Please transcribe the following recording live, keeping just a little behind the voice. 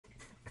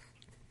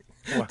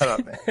What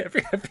up, man? I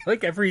feel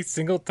like every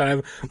single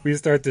time we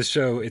start the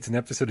show, it's an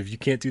episode of You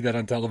Can't Do That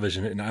on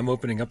Television, and I'm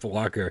opening up a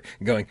locker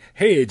and going,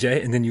 "Hey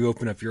AJ," and then you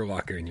open up your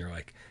locker and you're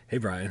like, "Hey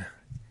Brian,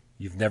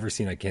 you've never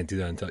seen I Can't Do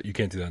That on You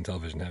Can't Do That on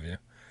Television, have you?"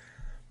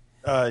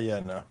 Yeah,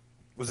 no.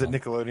 Was it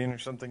Nickelodeon or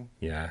something?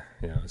 Yeah.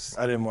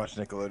 I didn't watch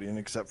Nickelodeon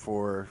except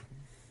for,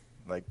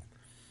 like,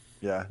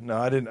 yeah, no,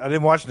 I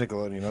didn't watch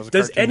Nickelodeon.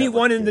 Does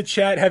anyone in the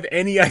chat have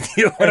any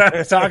idea what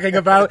I'm talking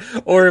about,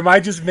 or am I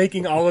just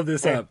making all of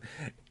this up?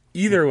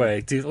 Either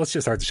way, dude, let's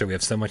just start the show. We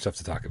have so much stuff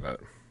to talk about.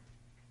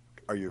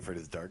 Are you afraid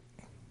of the dark?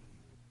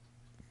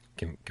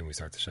 Can we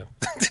start the show?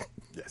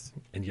 Yes.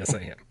 And yes,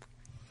 I am.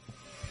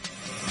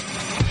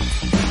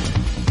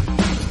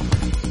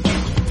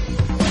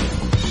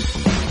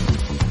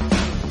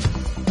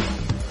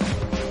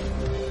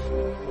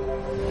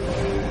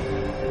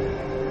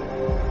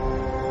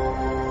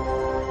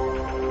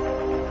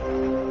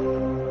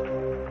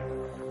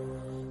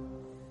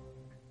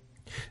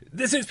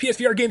 This is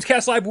PSVR Games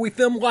Cast Live, where we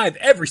film live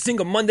every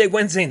single Monday,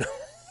 Wednesday.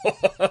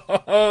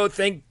 Oh,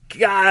 thank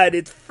God,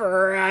 it's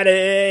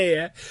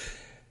Friday.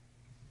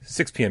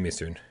 6 p.m.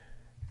 Eastern.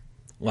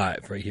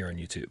 Live right here on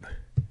YouTube.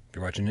 If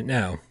you're watching it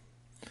now,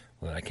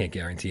 well, I can't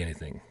guarantee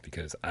anything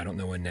because I don't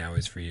know when now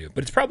is for you.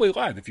 But it's probably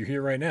live if you're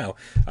here right now.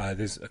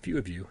 There's a few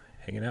of you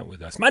hanging out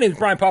with us. My name is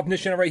Brian Pop, and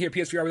this channel right here,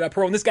 PSVR Without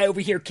Pro. And this guy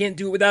over here can't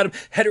do it without him.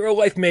 Hetero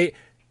life mate,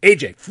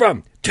 AJ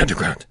from the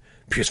Underground.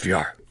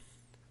 PSVR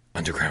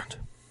Underground.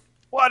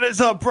 What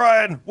is up,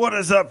 Brian? What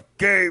is up,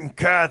 Game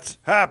Cats?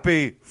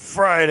 Happy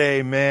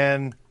Friday,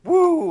 man.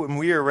 Woo! And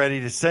we are ready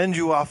to send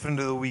you off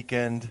into the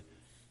weekend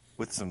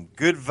with some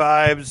good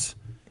vibes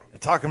and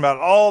talking about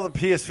all the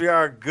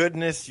PSVR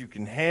goodness you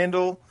can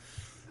handle.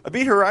 I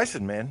beat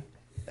Horizon, man,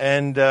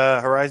 and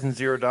Horizon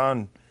Zero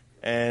Dawn.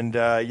 And,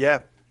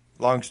 yeah,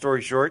 long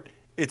story short,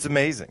 it's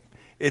amazing.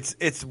 It's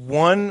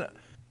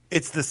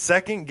the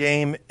second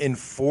game in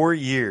 4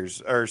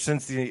 years, or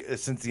since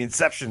the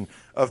inception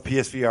of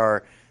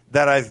PSVR,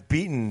 that I've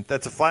beaten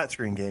that's a flat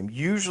screen game.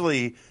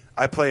 Usually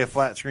I play a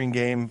flat screen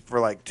game for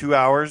like 2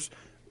 hours,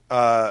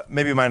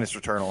 maybe minus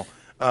Returnal.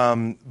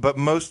 But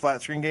most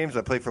flat screen games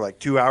I play for like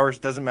 2 hours.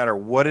 Doesn't matter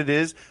what it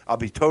is. I'll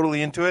be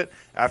totally into it.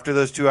 After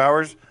those 2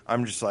 hours,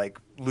 I'm just like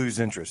lose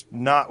interest.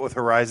 Not with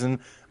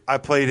Horizon. I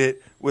played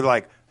it with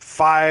like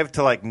 5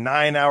 to like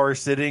 9 hour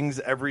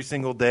sittings every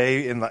single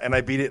day. And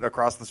I beat it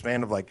across the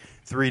span of like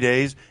 3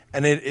 days.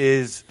 And it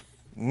is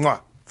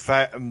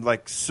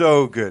like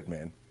so good,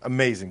 man.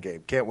 Amazing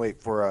game. Can't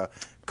wait for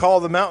Call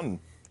of the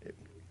Mountain.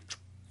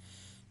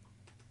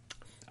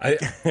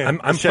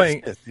 I'm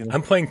playing.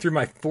 I'm playing through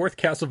my 4th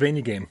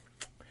Castlevania game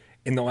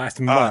in the last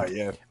month.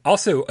 Yeah.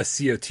 Also a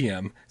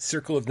COTM,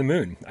 Circle of the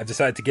Moon. I've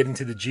decided to get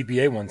into the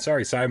GBA one.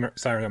 Sorry, siren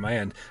on my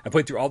end. I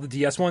played through all the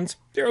DS ones.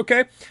 They're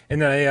okay,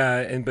 and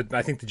then but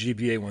I think the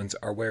GBA ones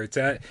are where it's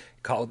at.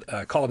 Call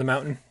of the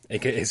Mountain,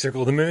 aka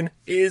Circle of the Moon,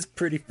 is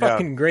pretty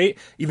fucking great.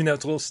 Even though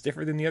it's a little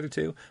stiffer than the other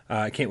two.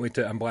 I can't wait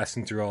to. I'm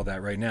blasting through all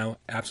that right now.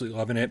 Absolutely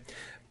loving it.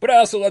 But I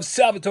also love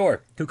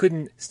Salvatore, who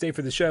couldn't stay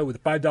for the show with a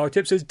 $5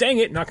 tip. Says, dang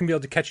it, not going to be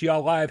able to catch you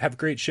all live. Have a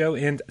great show.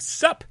 And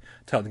sup,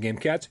 tell the Game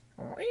Cats.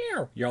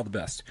 You're all the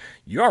best.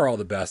 You are all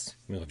the best.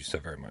 We love you so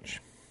very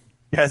much.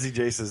 Jazzy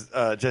J says,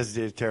 Jazzy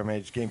J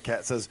Terramage Game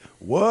Cat says,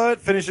 what?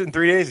 Finish it in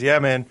 3 days? Yeah,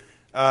 man.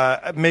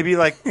 Maybe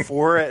like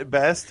 4 at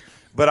best.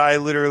 But I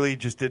literally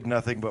just did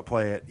nothing but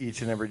play it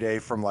each and every day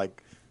from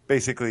like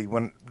basically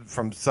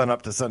from sun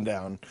up to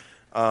sundown.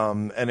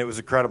 And it was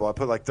incredible. I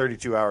put like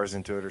 32 hours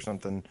into it or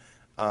something.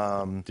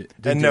 And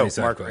no,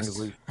 Mark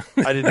Pringlesley.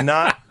 I did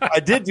not. I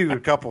did do a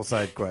couple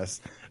side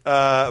quests,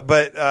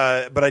 but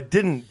I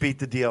didn't beat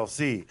the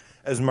DLC,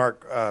 as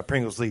Mark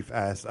Pringlesleaf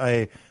asked.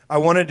 I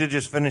wanted to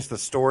just finish the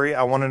story.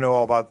 I want to know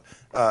all about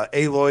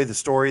Aloy, the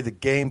story, the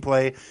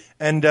gameplay,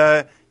 and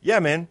yeah,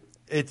 man,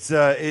 it's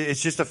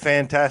just a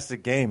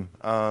fantastic game.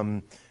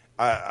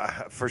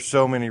 For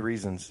so many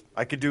reasons,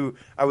 I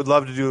would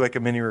love to do like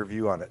a mini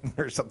review on it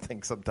or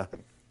something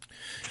sometime.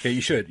 Yeah,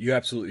 you should. You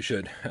absolutely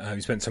should.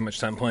 You spent so much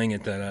time playing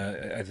it that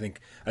I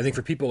think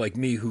for people like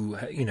me who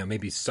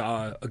maybe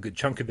saw a good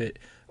chunk of it,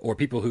 or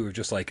people who are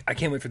just like, I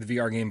can't wait for the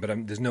VR game, but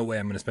there's no way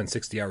I'm going to spend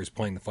 60 hours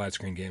playing the flat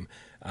screen game.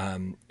 I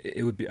think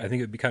it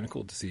would be kind of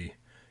cool to see,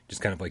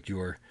 just kind of like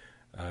your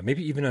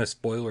maybe even a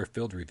spoiler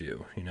filled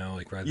review.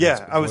 Rather.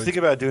 Yeah, I was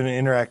thinking about doing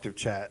an interactive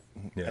chat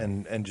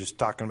and just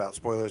talking about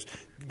spoilers,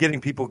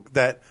 getting people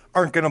that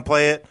aren't going to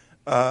play it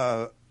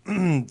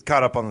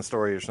caught up on the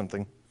story or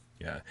something.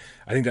 Yeah,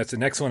 I think that's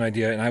an excellent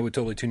idea, and I would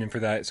totally tune in for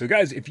that. So,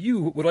 guys, if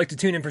you would like to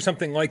tune in for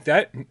something like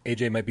that,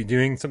 AJ might be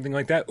doing something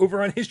like that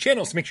over on his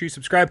channel, so make sure you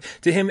subscribe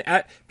to him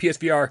at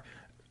PSVR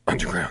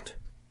Underground.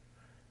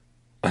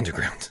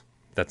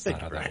 That's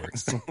not how that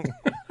works.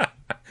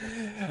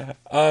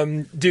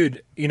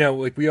 Dude,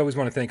 we always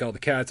want to thank all the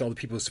cats, all the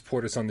people who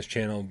support us on this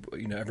channel,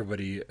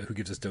 everybody who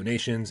gives us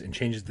donations and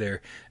changes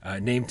their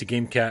name to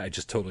GameCat. I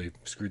just totally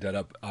screwed that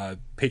up.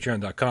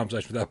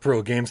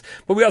 Patreon.com/withoutprogames.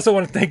 But we also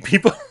want to thank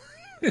people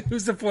who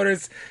support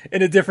us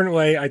in a different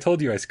way. I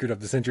told you I screwed up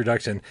this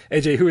introduction.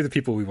 AJ, who are the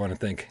people we want to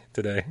thank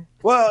today?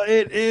 Well,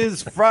 it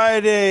is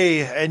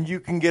Friday, and you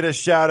can get a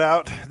shout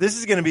out. This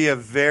is going to be a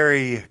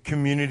very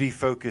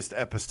community-focused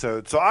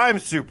episode, so I'm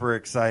super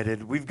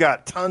excited. We've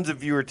got tons of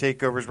viewer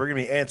takeovers. We're going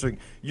to be answering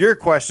your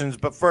questions,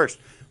 but first,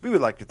 we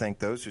would like to thank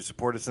those who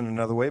support us in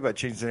another way by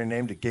changing their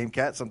name to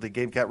GameCat, something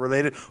GameCat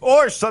related,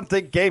 or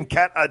something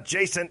GameCat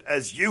adjacent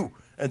as you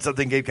and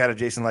something GameCat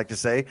adjacent like to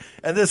say.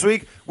 And this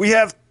week, we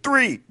have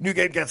 3 new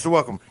GameCats to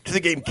welcome to the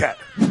GameCat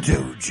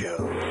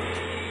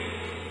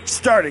Dojo.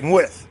 Starting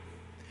with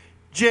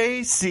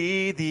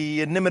JC,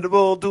 the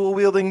inimitable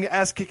dual-wielding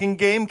ass-kicking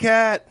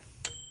GameCat.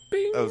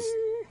 Bing. That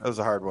was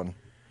a hard one.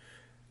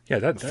 Yeah,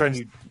 that's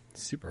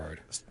super hard.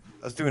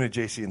 I was doing a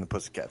JC and the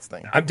Pussycats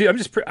thing.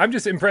 I'm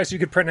just impressed you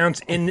could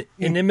pronounce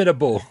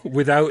inimitable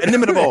without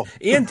inimitable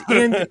and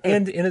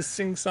in a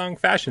sing-song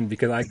fashion,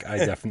 because I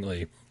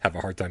definitely have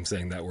a hard time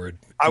saying that word.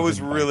 I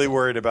was really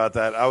worried about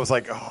that. I was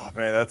like, oh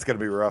man, that's gonna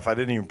be rough. I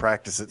didn't even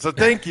practice it. So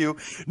thank you.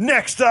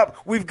 Next up,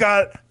 we've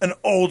got an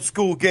old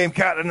school game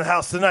cat in the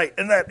house tonight,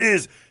 and that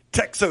is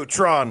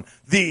Texotron,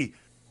 the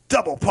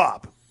double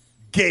pop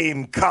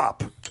game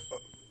cop.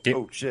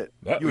 Oh shit!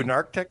 You a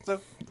narc, Texo?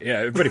 Yeah,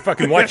 everybody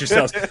fucking watch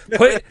yourselves.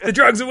 Put the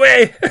drugs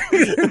away.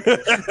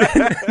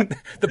 The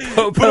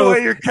popo. Put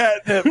away your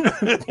catnip.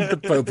 The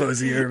popo's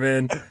here,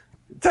 man.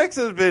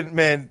 Texo's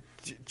been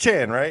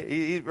Chan, right?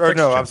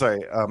 I'm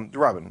sorry,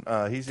 Robin.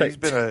 He's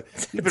been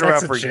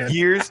around for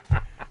years.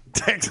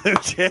 Texo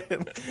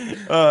Chan,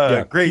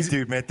 great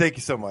dude, man. Thank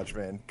you so much,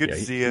 man. Good to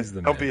see you.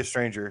 Don't be a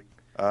stranger.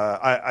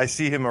 I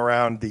see him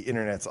around the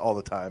internets all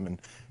the time,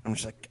 and I'm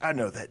just like, I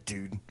know that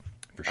dude.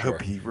 For sure. I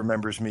hope he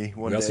remembers me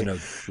one day.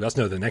 We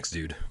also know the next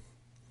dude.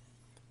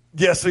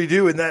 Yes, we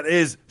do, and that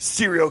is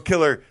serial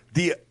killer.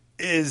 The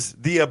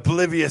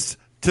oblivious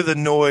to the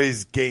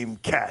noise game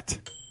cat,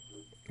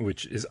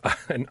 which is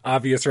an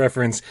obvious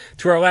reference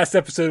to our last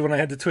episode when I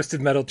had the Twisted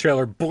Metal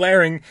trailer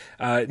blaring.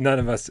 None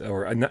of us,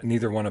 or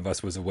neither one of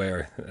us, was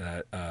aware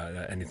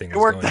that anything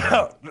was going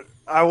on.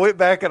 I went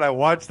back and I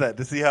watched that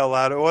to see how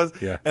loud it was.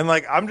 Yeah. And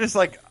I'm just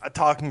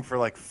talking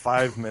for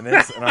 5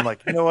 minutes, and I'm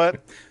like, you know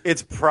what?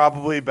 It's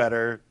probably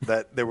better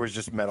that there was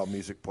just metal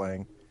music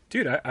playing.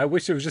 Dude, I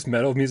wish there was just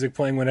metal music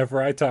playing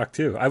whenever I talk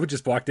too. I would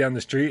just walk down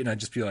the street and I'd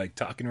just be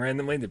talking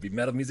randomly, and there'd be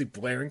metal music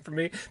blaring for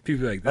me.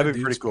 People would be like, that'd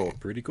be pretty cool.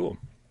 Pretty cool.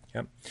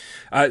 Yep.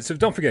 So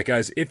don't forget,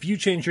 guys, if you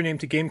change your name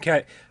to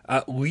GameCat,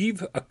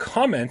 leave a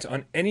comment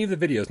on any of the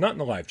videos, not in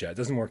the live chat. It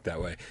doesn't work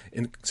that way.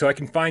 So I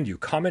can find you.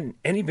 Comment in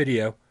any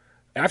video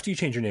after you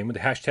change your name with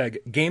the hashtag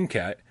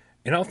GameCat,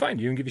 and I'll find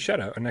you and give you a shout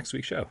out on next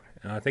week's show.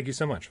 Thank you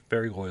so much.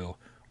 Very loyal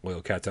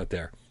cats out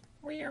there.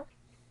 AJ,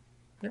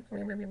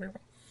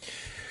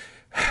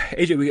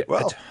 we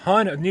got a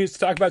ton of news to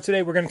talk about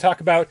today. We're going to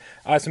talk about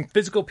some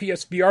physical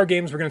PSVR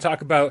games. We're going to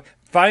talk about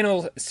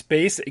Final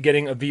Space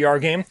getting a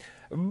VR game.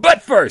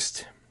 But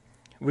first,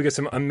 we got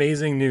some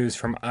amazing news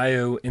from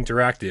IO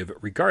Interactive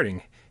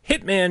regarding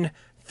Hitman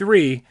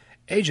 3.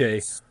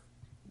 AJ,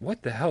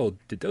 what the hell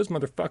did those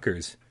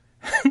motherfuckers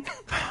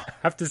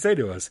have to say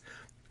to us?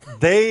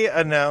 They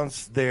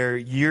announced their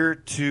year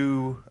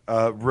 2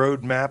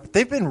 roadmap.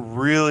 They've been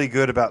really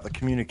good about the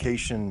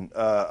communication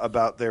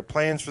about their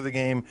plans for the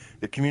game,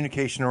 the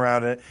communication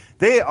around it.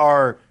 They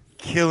are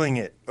killing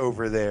it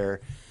over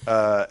there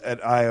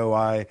at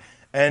IOI.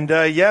 And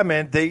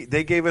man,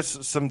 they gave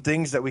us some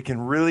things that we can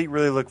really,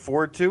 really look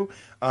forward to.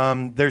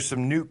 There's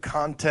some new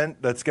content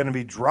that's going to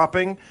be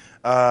dropping.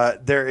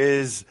 There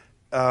is,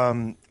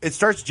 it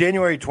starts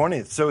January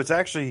 20th, so it's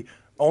actually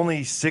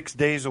only 6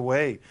 days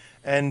away.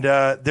 And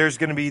there's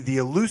going to be the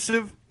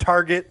Elusive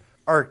Target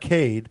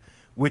Arcade,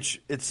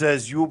 which it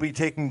says you will be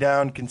taking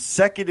down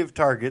consecutive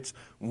targets,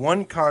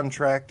 one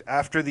contract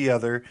after the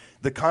other.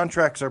 The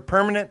contracts are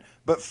permanent,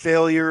 but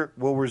failure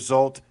will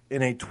result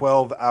in a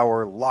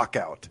 12-hour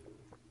lockout.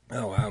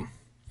 Oh, wow.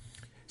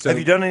 So, have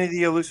you done any of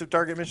the Elusive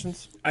Target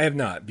missions? I have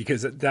not,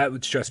 because that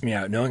would stress me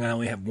out, knowing I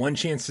only have one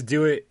chance to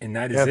do it, and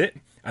that is it.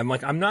 I'm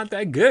not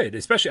that good,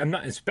 especially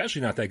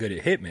not that good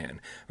at Hitman,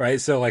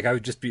 right? So I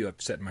would just be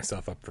setting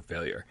myself up for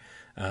failure.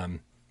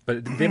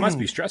 But they must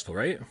be stressful,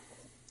 right?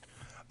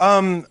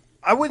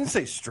 I wouldn't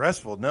say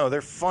stressful. No,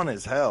 they're fun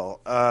as hell.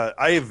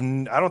 I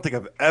don't think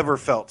I've ever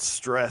felt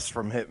stress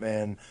from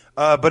Hitman,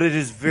 but it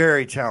is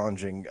very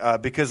challenging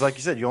because, like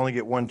you said, you only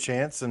get one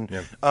chance, and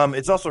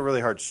it's also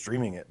really hard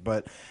streaming it.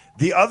 But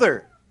the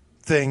other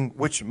thing,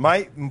 which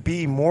might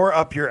be more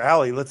up your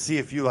alley, let's see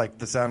if you like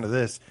the sound of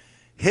this.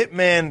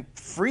 Hitman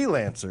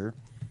Freelancer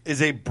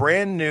is a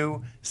brand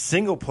new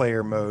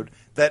single-player mode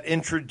that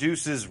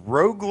introduces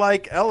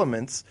roguelike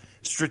elements,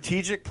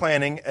 strategic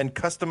planning, and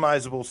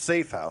customizable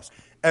safe house.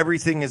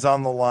 Everything is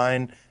on the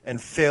line,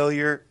 and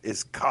failure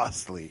is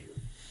costly.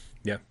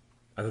 Yeah,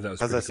 I thought that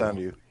was. How's that sound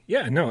to you?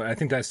 Yeah, no, I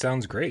think that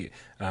sounds great.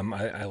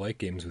 I like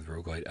games with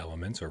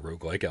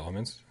roguelike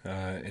elements,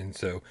 and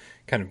so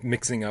kind of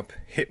mixing up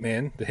the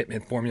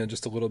Hitman formula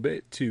just a little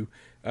bit to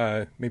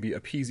maybe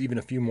appease even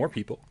a few more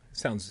people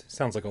sounds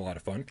like a lot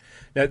of fun.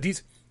 Now,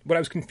 what I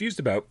was confused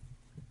about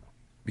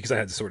because I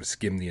had to sort of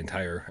skim the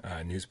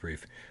entire news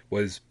brief,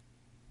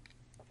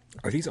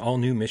 are these all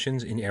new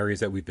missions in areas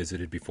that we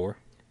visited before?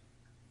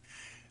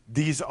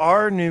 These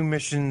are new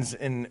missions,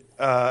 and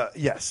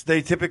yes,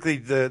 they typically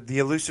the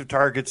elusive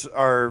targets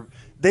are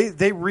they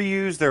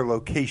reuse their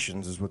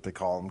locations is what they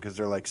call them because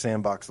they're like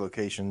sandbox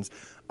locations,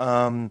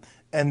 and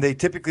they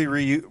typically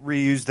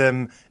reuse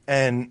them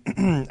and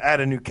add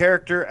a new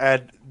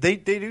character. They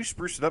do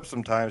spruce it up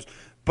sometimes,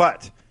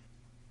 but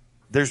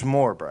there's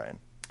more, Brian.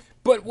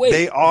 But wait,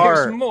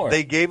 there's more.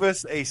 They gave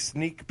us a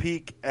sneak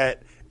peek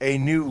at a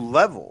new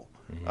level,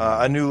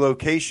 a new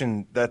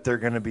location that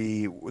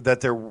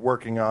they're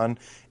working on,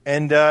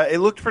 and it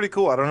looked pretty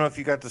cool. I don't know if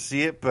you got to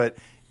see it, but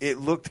it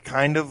looked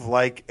kind of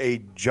like a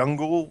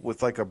jungle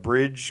with like a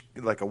bridge,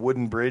 like a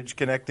wooden bridge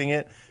connecting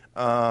it.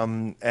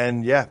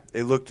 And yeah,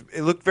 it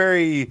looked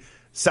very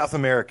South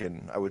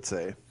American, I would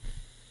say.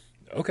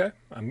 Okay,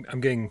 I'm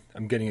getting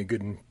a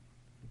good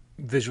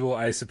visual,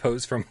 I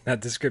suppose, from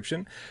that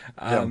description.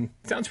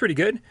 Sounds pretty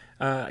good.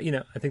 I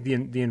think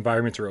the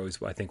environments are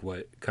always, I think,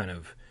 what kind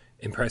of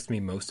impressed me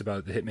most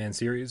about the Hitman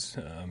series.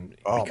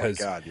 My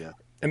God, yeah.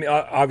 I mean,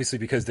 obviously,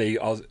 because they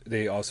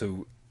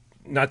also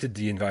not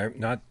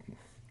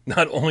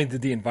only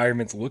did the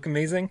environments look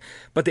amazing,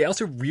 but they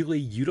also really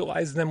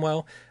utilized them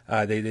well.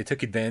 They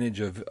took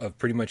advantage of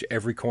pretty much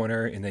every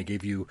corner, and they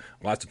gave you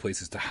lots of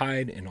places to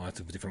hide and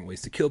lots of different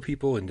ways to kill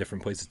people and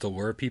different places to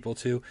lure people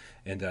to.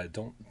 And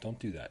don't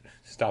do that.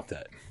 Stop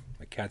that.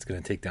 My cat's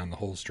going to take down the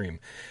whole stream.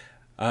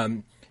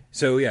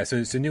 So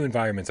new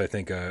environments, I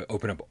think,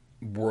 open up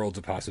worlds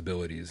of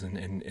possibilities,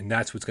 and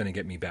that's what's going to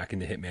get me back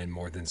into Hitman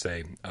more than,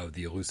 say,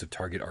 the Elusive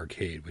Target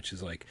Arcade, which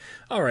is like,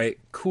 all right,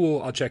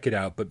 cool, I'll check it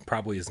out, but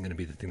probably isn't going to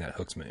be the thing that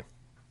hooks me.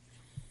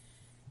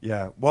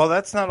 Yeah, well,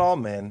 that's not all,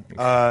 man.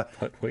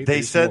 Wait,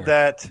 they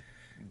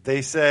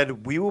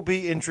said we will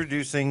be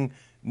introducing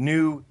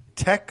new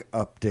tech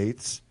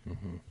updates,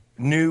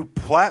 new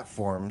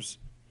platforms,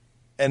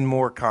 and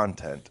more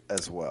content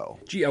as well.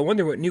 Gee, I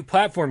wonder what new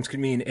platforms could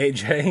mean,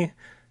 AJ.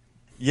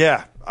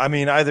 Yeah, I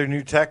mean, either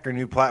new tech or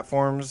new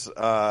platforms.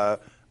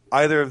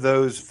 Either of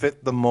those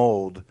fit the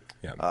mold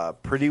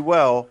pretty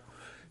well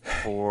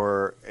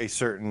for a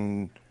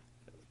certain,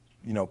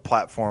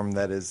 platform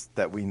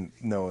that we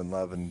know and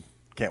love and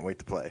can't wait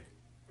to play.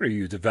 What are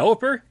you, a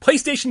developer?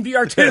 PlayStation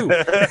VR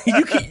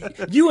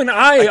 2. You and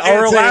I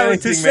are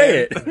allowed to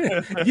say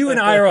it. You and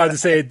I are allowed to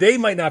say it. They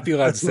might not be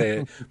allowed to say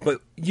it, but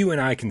you and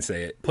I can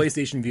say it.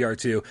 PlayStation VR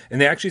 2. And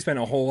they actually spent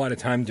a whole lot of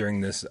time during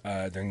this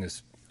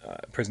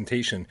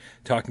presentation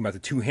talking about the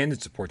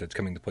two-handed support that's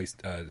coming to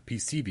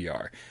PC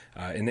VR,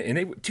 and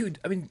they, dude,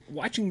 I mean,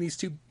 watching these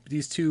two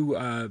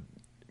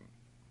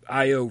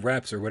IO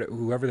reps or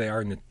whoever they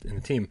are in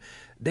the team,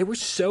 they were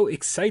so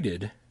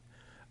excited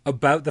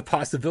about the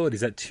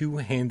possibilities that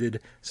two-handed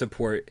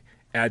support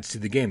adds to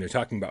the game. They're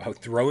talking about how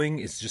throwing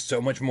is just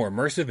so much more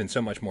immersive and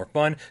so much more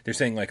fun. They're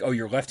saying like, oh,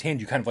 your left hand,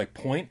 you kind of like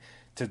point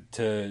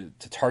to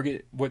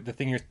target what the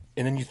thing you're,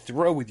 and then you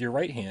throw with your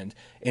right hand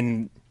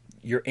and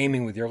you're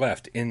aiming with your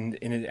left, and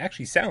it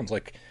actually sounds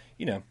like,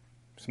 I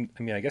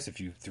guess if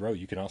you throw,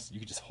 you can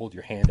just hold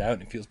your hand out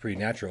and it feels pretty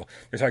natural.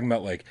 They're talking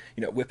about like,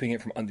 whipping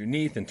it from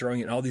underneath and throwing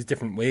it in all these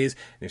different ways.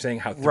 They're saying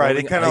how throwing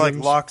it kind of like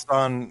locks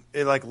on.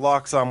 It like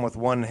locks on with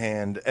one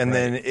hand, and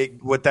then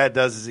what that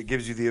does is it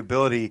gives you the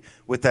ability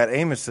with that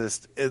aim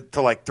assist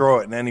to like throw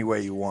it in any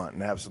way you want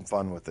and have some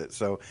fun with it.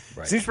 So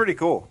it seems pretty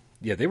cool.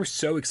 Yeah, they were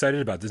so excited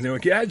about this. And they're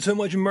like, it adds so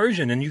much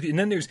immersion. And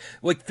then there's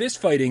like fist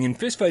fighting, and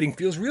fist fighting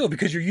feels real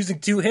because you're using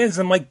two hands.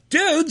 And I'm like,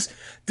 dudes,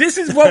 this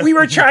is what we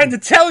were trying to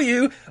tell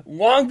you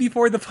long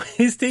before the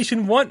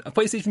PlayStation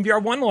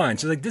VR 1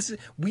 launch. Like,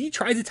 we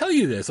tried to tell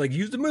you this. Like,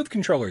 use the Move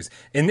controllers.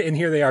 And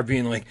here they are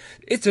being like,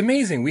 it's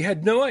amazing. We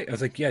had no idea. I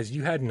was like, yes,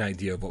 you had an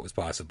idea of what was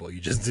possible. You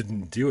just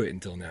didn't do it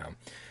until now.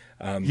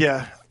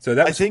 So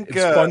that was,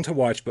 it's fun to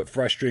watch, but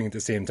frustrating at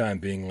the same time,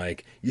 being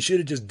like, you should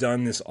have just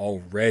done this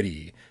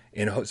already.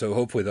 And so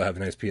hopefully they'll have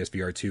a nice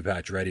PSVR 2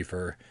 patch ready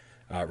for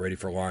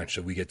launch,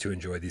 so we get to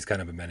enjoy these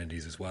kind of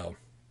amenities as well.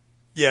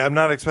 Yeah, I'm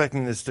not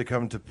expecting this to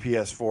come to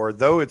PS4,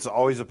 though it's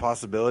always a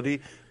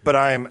possibility, but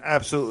I am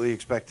absolutely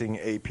expecting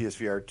a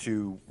PSVR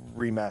 2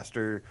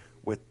 remaster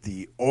with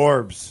the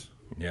orbs.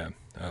 Yeah,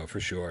 oh, for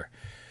sure.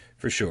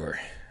 For sure.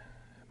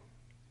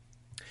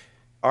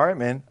 All right,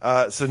 man.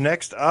 So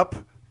next up,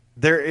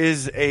 there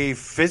is a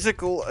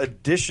physical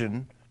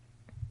edition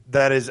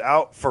that is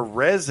out for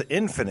Res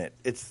Infinite.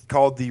 It's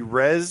called the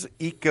Res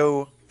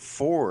Eco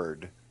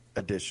Forward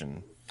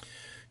Edition.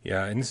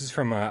 Yeah, and this is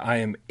from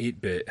IM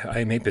 8-Bit.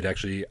 IM 8-Bit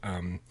actually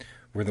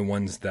were the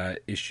ones that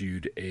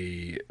issued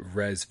a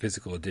Res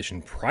physical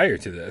edition prior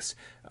to this.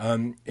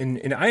 And IM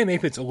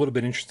 8-Bit's a little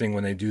bit interesting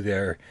when they do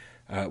their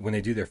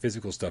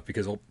physical stuff,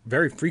 because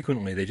very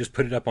frequently they just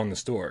put it up on the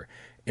store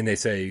and they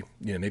say,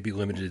 maybe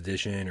limited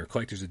edition or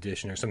collector's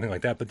edition or something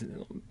like that, but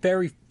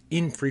very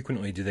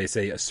infrequently do they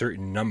say a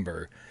certain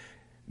number.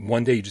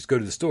 One day you just go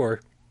to the store,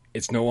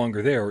 it's no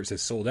longer there, or it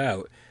says sold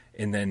out,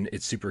 and then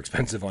it's super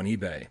expensive on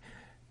eBay.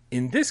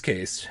 In this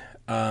case,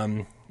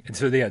 And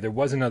so yeah, there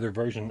was another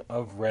version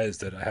of Rez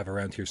that I have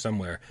around here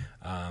somewhere,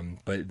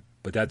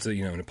 but that's a,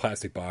 in a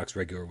plastic box,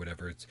 regular or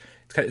whatever. It's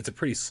a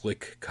pretty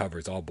slick cover.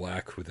 It's all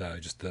black with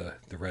just the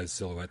Rez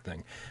silhouette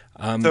thing.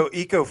 So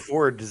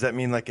eco-forward, does that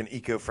mean like an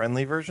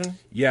eco-friendly version?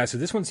 Yeah, so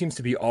this one seems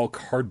to be all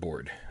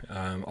cardboard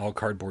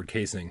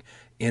casing.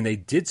 And they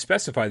did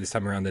specify this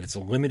time around that it's a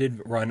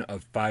limited run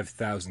of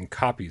 5,000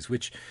 copies,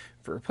 which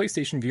for a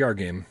PlayStation VR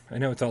game, I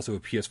know it's also a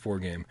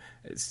PS4 game,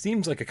 it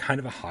seems like a kind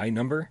of a high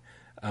number.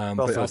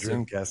 It's also a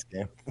Dreamcast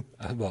game.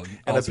 Well,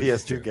 and a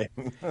PS2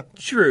 game.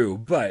 True,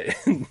 but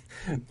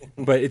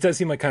but it does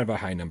seem like kind of a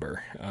high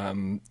number.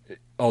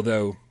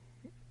 Although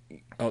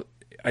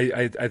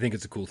I think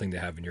it's a cool thing to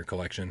have in your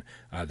collection.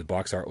 The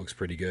box art looks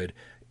pretty good,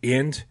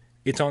 and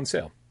it's on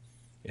sale.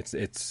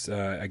 It's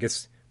I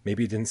guess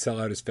maybe it didn't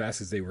sell out as fast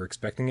as they were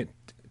expecting it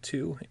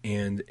to,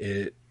 and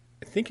I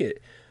think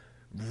it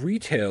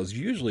retails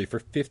usually for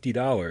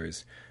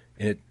 $50.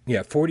 And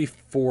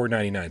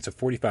 $44.99, so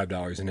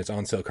 $45, and it's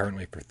on sale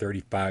currently for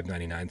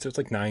 $35.99, so it's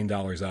like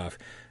 $9 off.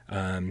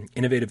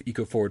 Innovative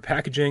eco-forward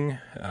packaging,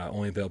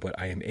 only available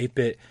at IM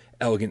 8-bit,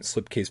 elegant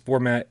slipcase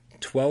format,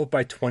 12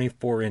 by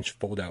 24 inch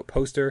fold-out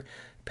poster,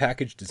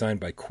 package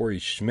designed by Corey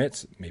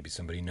Schmitz. Maybe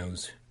somebody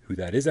knows who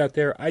that is out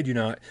there. I do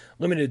not.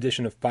 Limited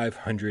edition of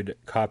 500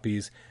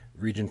 copies,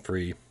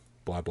 region-free,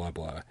 blah, blah,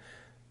 blah.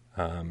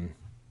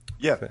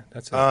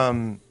 That's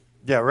it.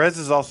 Yeah, Rez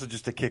is also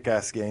just a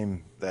kick-ass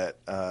game that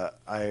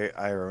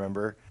I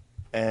remember,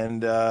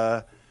 and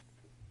I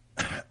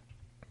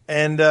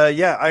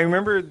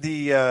remember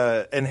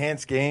the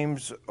Enhanced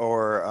Games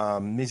or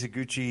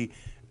Mizuguchi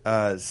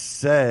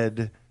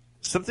said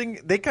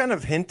something. They kind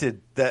of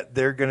hinted that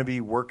they're going to be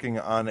working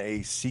on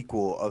a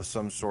sequel of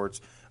some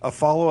sorts, a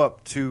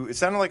follow-up to. It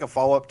sounded like a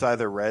follow-up to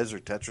either Rez or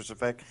Tetris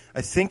Effect.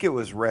 I think it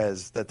was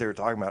Rez that they were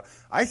talking about.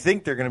 I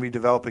think they're going to be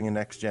developing a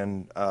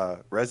next-gen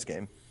Rez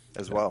game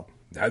as well.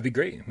 That would be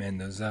great, man.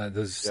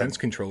 Those Sense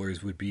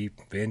controllers would be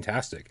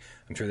fantastic.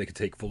 I'm sure they could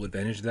take full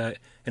advantage of that.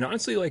 And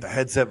honestly, like the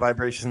headset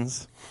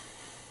vibrations.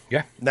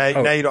 Yeah. Now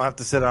you don't have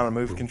to sit on a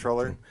Move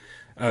controller.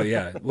 Oh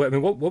yeah. Well, I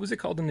mean, what was it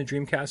called in the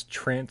Dreamcast?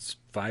 Trance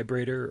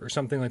vibrator or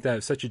something like that. It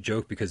was such a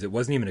joke because it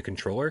wasn't even a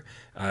controller.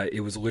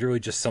 It was literally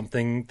just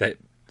something that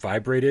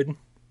vibrated.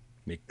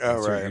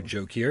 Your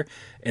joke here,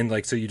 and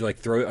like so you'd like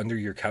throw it under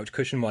your couch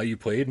cushion while you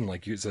played, and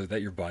like so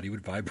that your body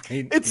would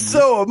vibrate. It's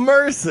so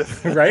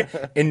immersive, right?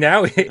 And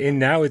now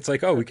it's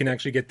like, oh, we can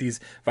actually get these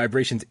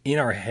vibrations in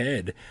our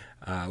head,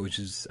 which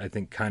is I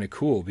think kind of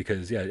cool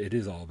because it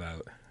is all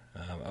about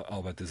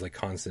this like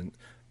constant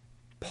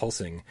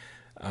pulsing.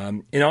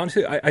 And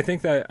honestly, I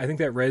think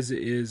that Rez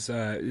is.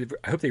 I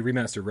hope they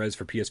remaster Rez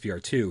for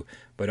PSVR 2,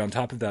 but on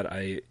top of that,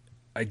 I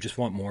just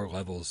want more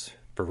levels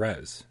for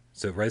Rez.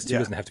 So Rez 2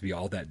 doesn't have to be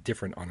all that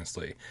different,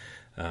 honestly.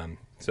 I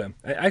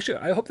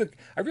really hope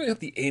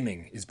the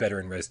aiming is better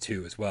in Rez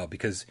 2 as well,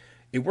 because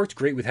it worked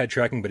great with head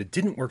tracking, but it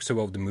didn't work so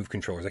well with the Move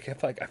controllers. I feel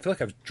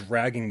like I was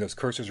dragging those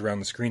cursors around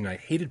the screen, and I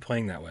hated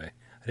playing that way.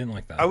 I didn't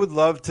like that. I would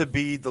love to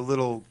be the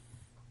little,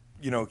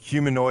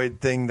 humanoid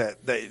thing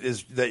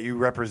that you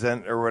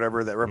represent or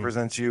whatever that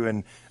represents you,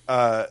 and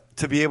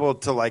to be able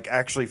to like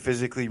actually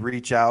physically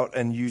reach out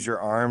and use your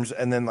arms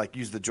and then like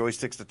use the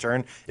joysticks to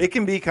turn. It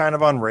can be kind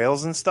of on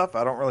rails and stuff.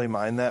 I don't really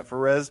mind that for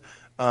Rez.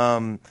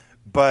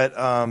 But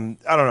I don't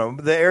know.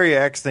 The Area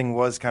X thing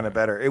was kind of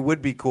better. It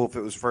would be cool if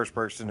it was first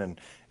person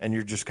and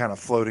you're just kind of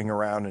floating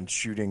around and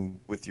shooting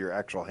with your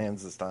actual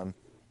hands this time.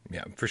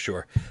 Yeah, for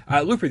sure.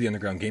 Looper the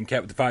Underground Game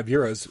Cat with the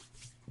 €5,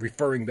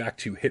 referring back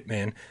to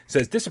Hitman,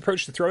 says this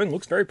approach to throwing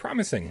looks very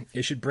promising.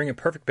 It should bring a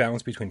perfect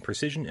balance between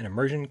precision and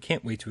immersion.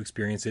 Can't wait to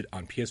experience it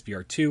on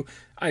PSVR 2.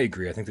 I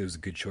agree. I think that was a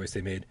good choice they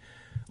made.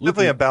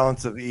 Definitely a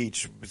balance of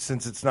each,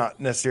 since it's not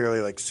necessarily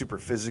like super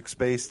physics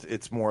based.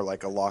 It's more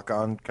like a lock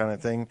on kind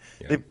of thing.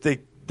 Yeah. They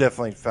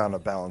definitely found a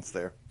balance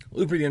there.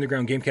 Looper the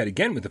Underground Game Cat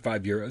again with the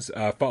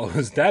 €5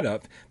 follows that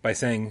up by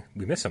saying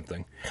we missed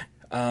something.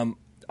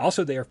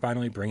 Also, they are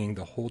finally bringing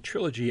the whole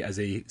trilogy as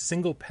a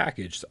single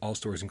package to all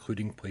stores,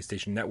 including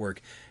PlayStation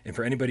Network. And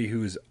for anybody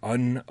who's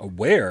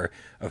unaware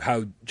of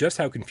how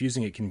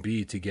confusing it can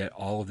be to get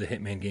all of the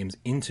Hitman games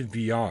into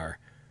VR,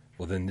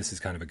 well, then this is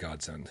kind of a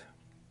godsend.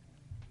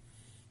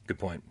 Good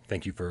point.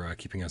 Thank you for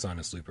keeping us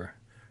honest, Looper.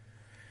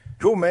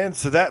 Cool, man.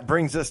 So that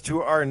brings us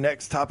to our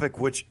next topic,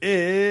 which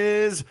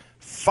is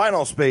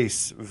Final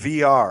Space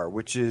VR,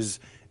 which is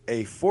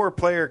a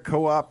 4-player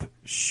co-op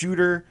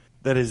shooter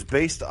that is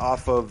based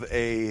off of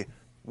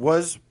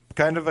was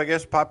kind of, I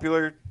guess,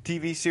 popular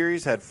TV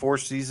series, had 4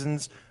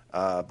 seasons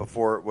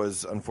before it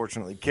was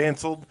unfortunately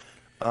canceled.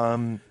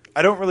 I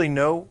don't really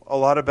know a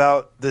lot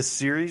about this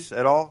series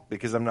at all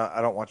because I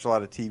don't watch a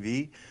lot of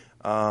TV.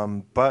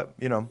 But,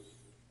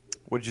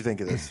 what did you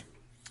think of this?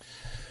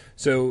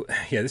 So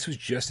this was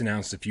just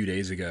announced a few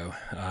days ago,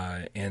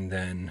 and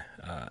then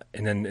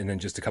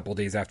just a couple of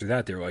days after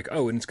that, they were like,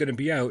 "Oh, and it's going to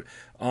be out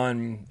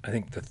on I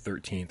think the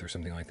 13th or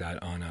something like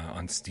that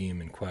on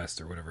Steam and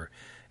Quest or whatever,"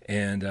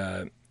 and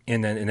then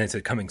it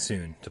said coming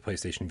soon to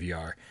PlayStation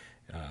VR,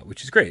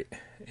 which is great.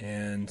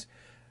 And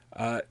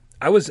I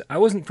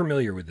wasn't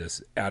familiar with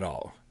this at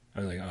all, I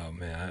was like, oh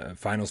man,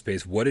 Final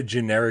Space, what a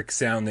generic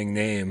sounding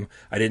name.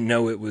 I didn't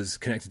know it was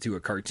connected to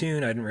a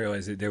cartoon. I didn't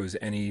realize that there was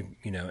any,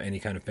 any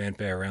kind of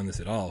fanfare around this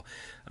at all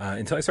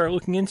until I started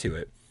looking into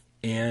it.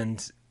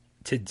 And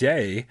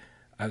today,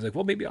 I was like,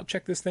 well, maybe I'll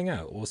check this thing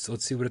out.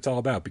 Let's see what it's all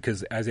about.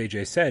 Because as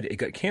AJ said, it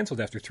got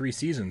canceled after 3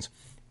 seasons.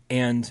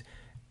 And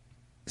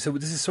so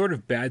this is sort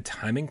of bad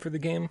timing for the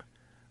game.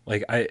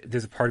 Like,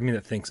 there's a part of me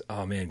that thinks,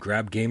 oh man,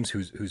 Grab Games,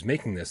 who's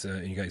making this,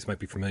 and you guys might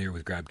be familiar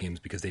with Grab Games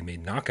because they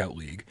made Knockout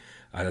League.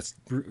 That's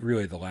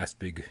really the last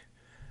big.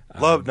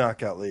 Love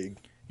Knockout League.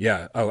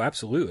 Yeah. Oh,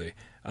 absolutely.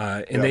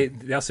 And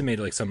they also made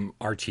like some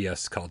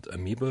RTS called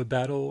Amoeba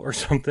Battle or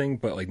something,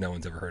 but like no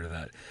one's ever heard of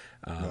that.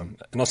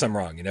 Unless I'm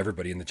wrong, and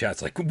everybody in the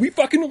chat's like, "We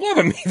fucking love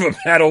Amoeba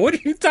Battle. What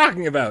are you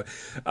talking about?"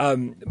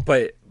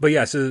 But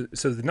yeah, so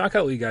the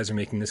Knockout League guys are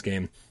making this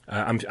game.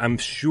 I'm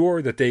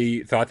sure that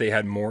they thought they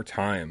had more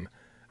time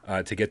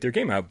to get their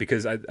game out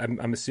because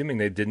I'm assuming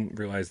they didn't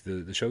realize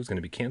the show was going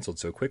to be canceled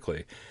so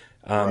quickly.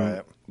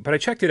 Right. But I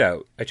checked it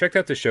out. I checked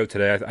out the show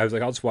today. I was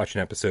like, I'll just watch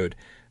an episode,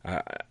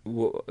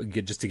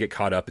 just to get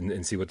caught up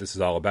and see what this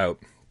is all about.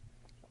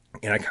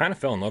 And I kind of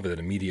fell in love with it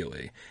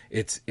immediately.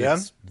 It's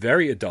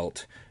very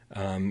adult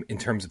in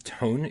terms of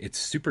tone. It's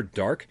super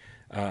dark,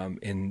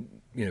 and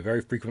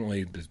very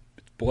frequently it's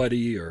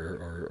bloody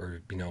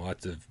or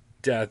lots of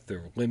death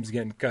or limbs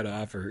getting cut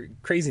off or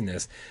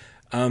craziness.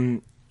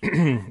 And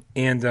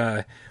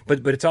but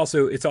it's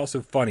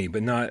also funny,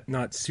 but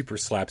not super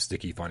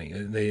slapsticky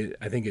funny.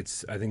 I think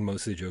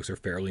most of the jokes are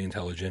fairly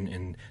intelligent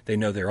and they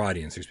know their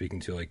audience. They're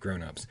speaking to like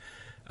grown-ups.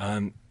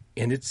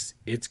 And it's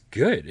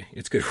good.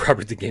 It's good.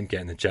 Robert the Game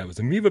Cat in the chat was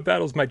Amoeba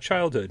Battle's my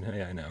childhood.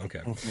 Yeah, I know.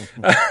 Okay.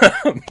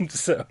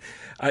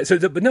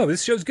 But no,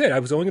 this show's good. I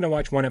was only going to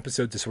watch one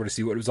episode to sort of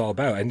see what it was all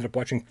about. I ended up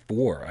watching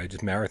 4. I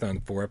just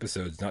marathoned 4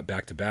 episodes, not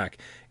back to back,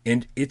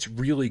 and it's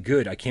really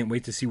good. I can't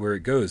wait to see where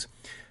it goes.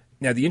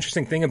 Now, the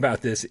interesting thing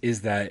about this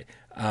is that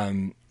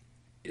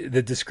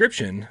the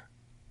description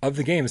of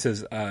the game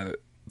says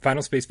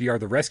Final Space VR: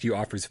 The Rescue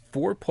offers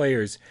 4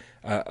 players.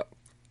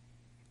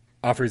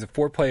 Offers a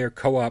 4-player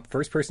co-op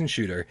first-person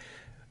shooter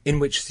in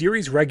which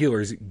series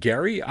regulars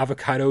Gary,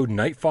 Avocado,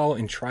 Nightfall,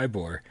 and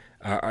Tribor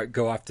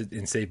go off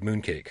and save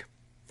Mooncake.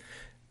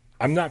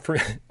 I'm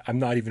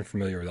not even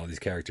familiar with all these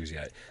characters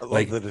yet. I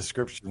love the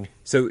description.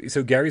 So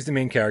Gary's the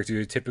main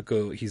character.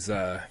 Typical. He's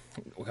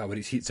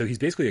he's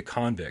basically a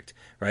convict,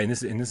 right? And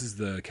this is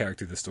the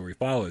character the story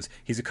follows.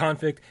 He's a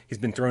convict. He's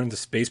been thrown into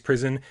space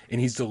prison,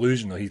 and he's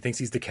delusional. He thinks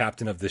he's the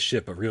captain of the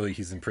ship, but really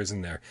he's in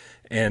prison there.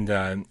 And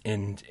he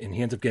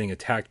ends up getting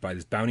attacked by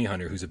this bounty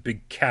hunter who's a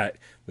big cat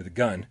with a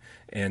gun,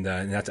 and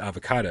that's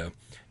Avocado.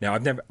 Now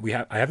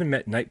I haven't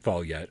met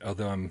Nightfall yet,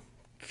 although I'm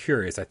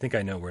curious. I think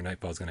I know where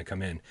Nightfall's going to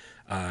come in.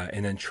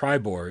 And then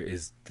Tribor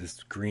is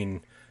this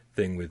green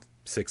thing with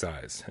 6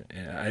 eyes.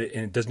 And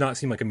it does not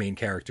seem like a main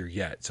character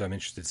yet. So I'm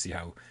interested to see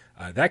how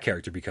that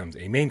character becomes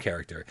a main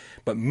character.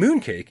 But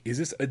Mooncake is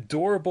this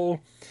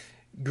adorable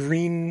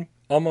green,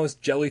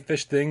 almost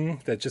jellyfish thing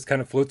that just kind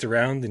of floats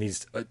around. And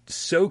he's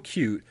so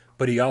cute.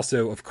 But he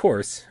also, of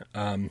course,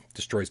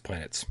 destroys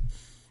planets.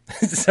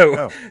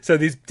 So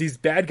these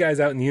bad guys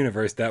out in the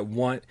universe that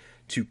want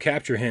to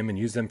capture him and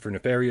use them for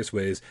nefarious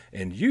ways,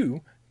 and you,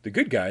 the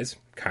good guys,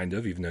 kind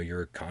of, even though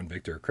you're a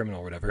convict or a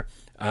criminal or whatever,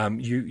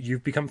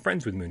 you've become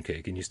friends with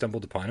Mooncake, and you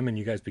stumbled upon him, and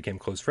you guys became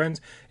close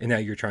friends, and now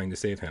you're trying to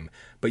save him.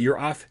 But you're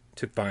off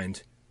to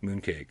find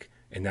Mooncake,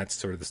 and that's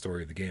sort of the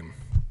story of the game.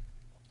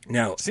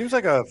 Now, seems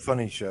like a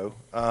funny show.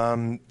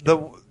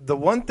 The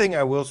one thing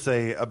I will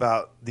say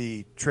about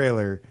the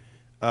trailer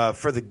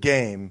for the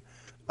game.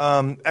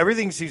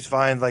 Everything seems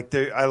fine. Like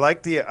I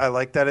like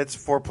that it's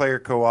 4-player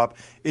co-op.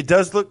 It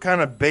does look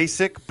kind of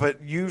basic,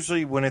 but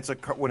usually when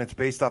it's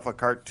based off a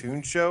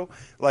cartoon show,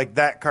 like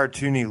that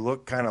cartoony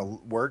look kind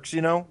of works.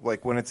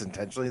 Like when it's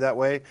intentionally that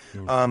way.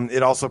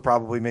 It also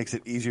probably makes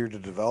it easier to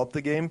develop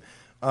the game.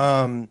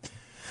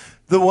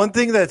 The one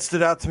thing that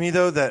stood out to me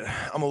though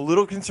that I'm a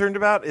little concerned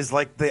about is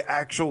like the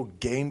actual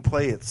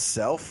gameplay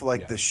itself.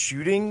 Like the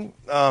shooting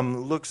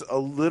looks a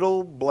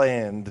little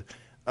bland.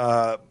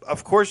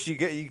 Of course,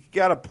 you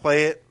got to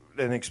play it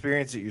and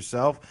experience it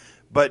yourself,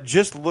 but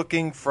just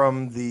looking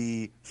from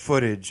the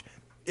footage,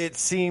 it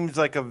seems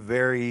like a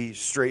very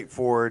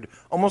straightforward,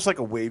 almost like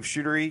a wave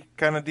shootery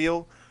kind of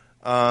deal.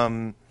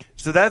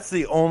 So that's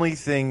the only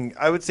thing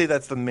I would say.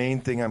 That's the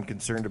main thing I'm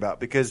concerned about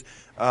because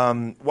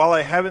while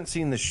I haven't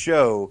seen the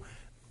show,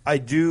 I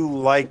do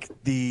like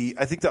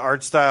I think the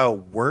art style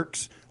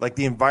works. Like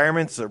the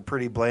environments are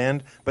pretty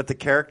bland, but the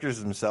characters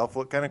themselves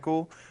look kind of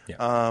cool.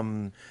 Yeah.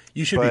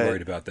 You should be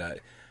worried about that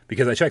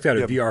because I checked out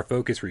a VR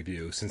Focus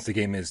review since the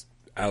game is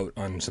out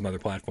on some other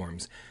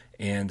platforms,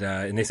 and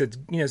they said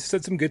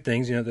some good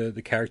things.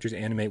 The characters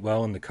animate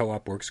well and the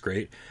co-op works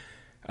great.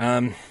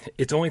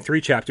 It's only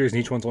 3 chapters and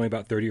each one's only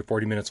about 30 or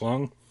 40 minutes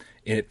long,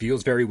 and it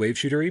feels very wave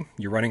shootery.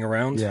 You're running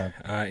around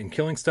and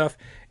killing stuff,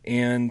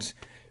 and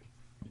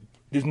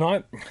there's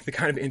not the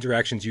kind of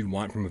interactions you'd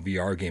want from a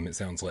VR game. It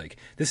sounds like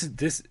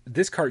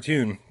this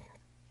cartoon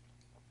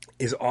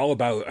is all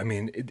about. I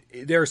mean,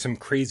 there are some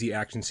crazy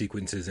action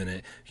sequences in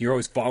it. You're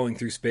always falling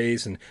through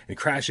space and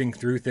crashing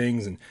through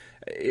things, and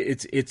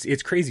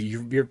it's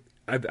crazy.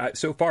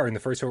 So far in the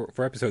first 4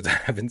 episodes, I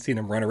haven't seen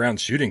him run around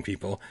shooting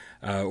people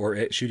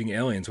or shooting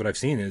aliens. What I've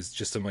seen is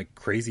just some like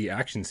crazy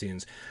action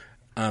scenes,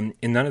 and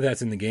none of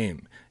that's in the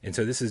game. And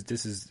so this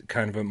is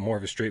kind of more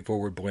of a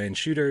straightforward bland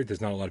shooter.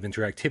 There's not a lot of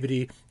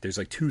interactivity. There's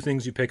like 2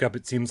 things you pick up.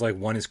 It seems like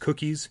one is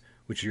cookies,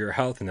 which are your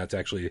health, and that's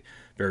actually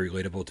very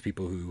relatable to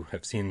people who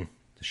have seen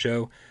the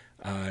show.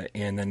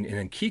 And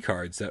then key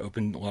cards that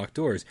open locked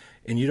doors,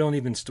 and you don't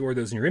even store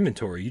those in your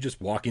inventory. You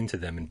just walk into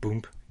them and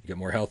boom, you get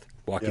more health.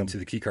 Walk into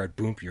the key card,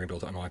 boom, you're able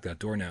to unlock that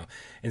door now.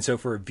 And so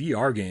for a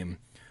VR game,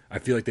 I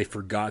feel like they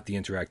forgot the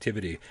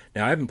interactivity.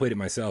 Now I haven't played it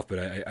myself,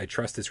 but I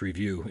trust this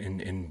review.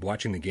 In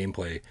watching the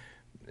gameplay,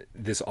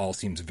 this all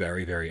seems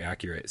very, very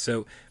accurate.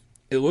 So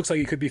it looks like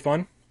it could be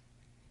fun,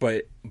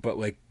 but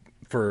like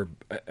for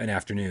an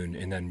afternoon,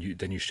 and then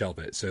you shelve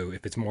it. So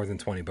if it's more than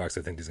 $20,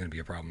 I think there's going to be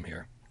a problem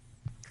here.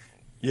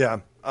 Yeah.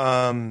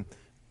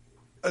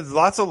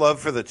 Lots of love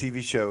for the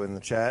TV show in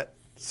the chat.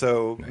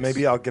 So Nice.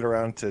 maybe I'll get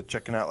around to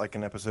checking out like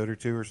an episode or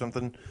 2 or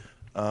something,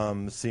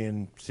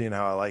 seeing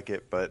how I like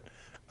it. But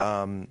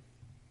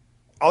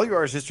All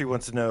Yours History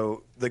wants to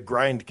know, the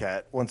Grind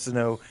Cat wants to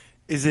know,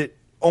 is it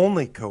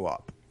only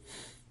co-op?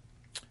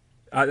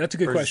 That's a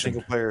good Or is it question.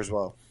 single player as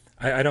well?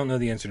 I don't know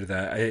the answer to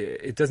that.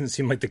 It doesn't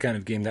seem like the kind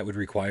of game that would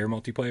require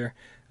multiplayer.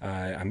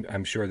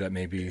 I'm sure that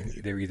maybe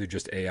they're either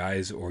just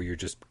AIs or you're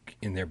just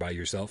in there by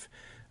yourself.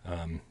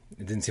 It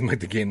didn't seem like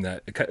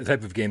the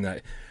type of game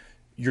that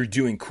you're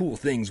doing cool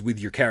things with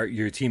your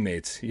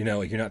teammates. You know,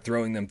 like you're not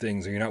throwing them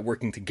things or you're not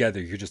working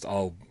together. You're just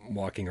all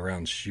walking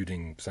around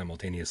shooting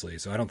simultaneously.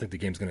 So I don't think the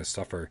game's going to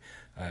suffer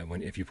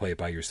if you play it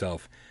by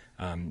yourself.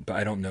 But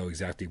I don't know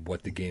exactly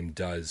what the game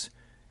does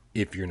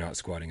if you're not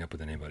squatting up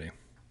with anybody.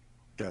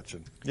 Gotcha.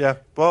 Yeah.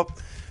 Well,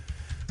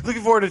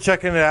 looking forward to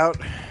checking it out.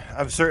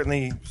 I've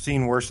certainly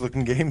seen worse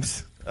looking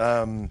games.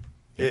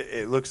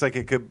 It looks like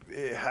it could.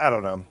 I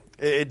don't know.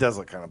 It does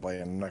look kind of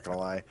bland. I'm not gonna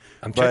lie.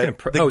 I'm checking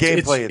the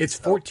gameplay. It's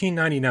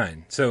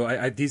 $14.99.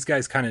 So these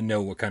guys kind of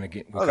know what kind of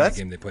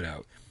game they put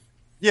out.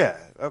 Yeah.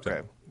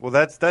 Okay. Well,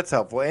 that's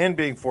helpful. And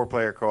being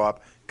 4-player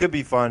co-op could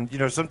be fun. You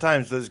know,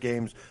 sometimes those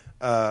games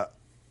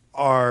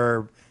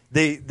are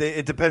they.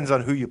 It depends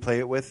on who you play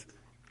it with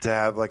to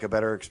have like a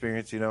better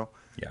experience. You know.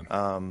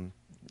 Yeah.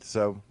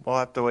 So we'll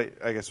have to wait.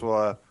 I guess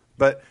we'll.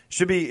 But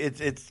should be.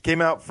 It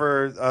came out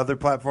for other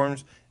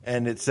platforms,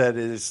 and it said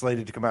it is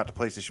slated to come out to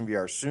PlayStation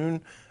VR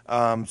soon.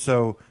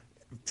 So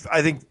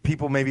I think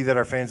people maybe that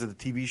are fans of the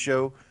TV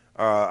show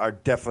are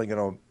definitely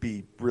going to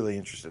be really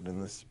interested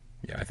in this.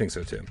 Yeah, I think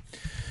so too.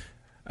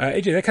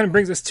 AJ, that kind of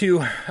brings us to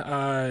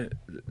a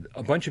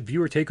bunch of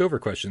viewer takeover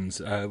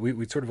questions.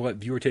 We sort of let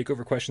viewer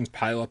takeover questions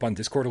pile up on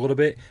Discord a little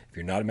bit. If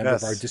you're not a member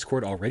of our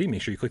Discord already,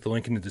 make sure you click the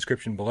link in the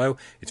description below.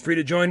 It's free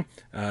to join.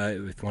 If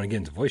you want to get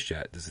into voice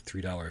chat, there's a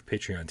 $3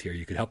 Patreon tier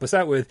you could help us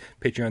out with.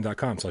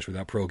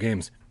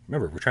 Patreon.com/withoutparole-games.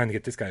 Remember, we're trying to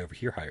get this guy over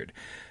here hired.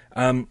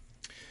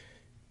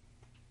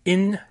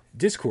 In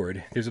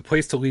Discord, there's a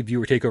place to leave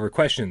viewer takeover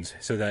questions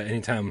so that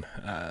anytime,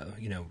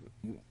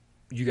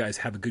 you guys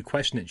have a good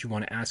question that you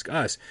want to ask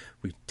us,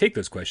 we take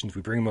those questions,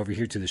 we bring them over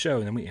here to the show,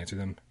 and then we answer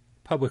them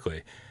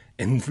publicly.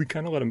 And we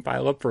kind of let them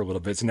pile up for a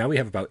little bit. So now we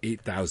have about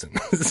 8,000.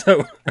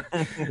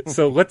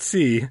 So let's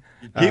see.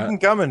 Keep them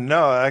coming.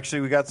 No,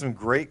 actually, we got some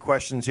great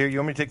questions here. You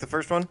want me to take the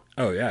first one?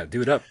 Oh, yeah.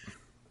 Do it up.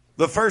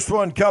 The first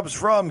one comes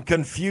from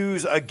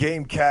Confuse a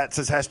Game Cat.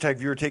 Says hashtag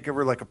viewer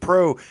takeover like a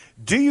pro.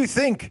 Do you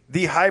think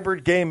the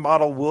hybrid game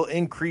model will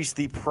increase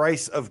the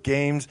price of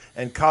games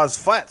and cause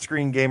flat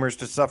screen gamers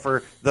to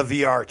suffer the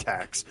VR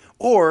tax?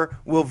 Or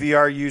will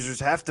VR users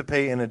have to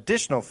pay an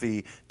additional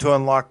fee to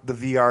unlock the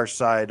VR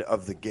side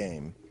of the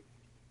game?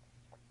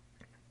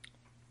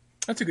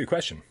 That's a good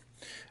question.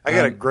 I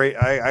got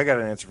I got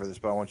an answer for this,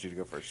 but I want you to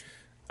go first.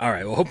 All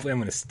right. Well, hopefully I'm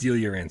going to steal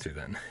your answer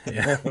then.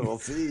 Yeah. We'll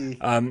see.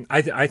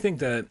 I think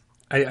that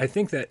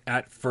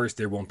at first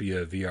there won't be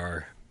a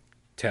VR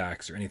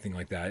tax or anything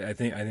like that. I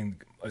think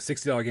a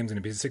 $60 game is going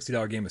to be a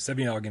 $60 game, a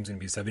 $70 game is going to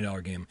be a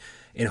 $70 game,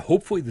 and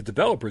hopefully the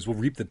developers will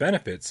reap the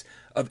benefits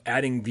of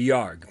adding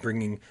VR,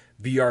 bringing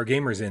VR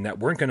gamers in that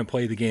weren't going to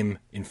play the game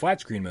in flat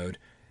screen mode,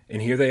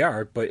 and here they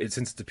are. But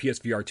since it's a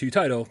PSVR 2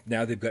 title,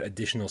 now they've got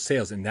additional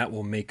sales, and that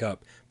will make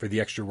up for the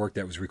extra work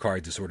that was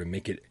required to sort of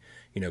make it,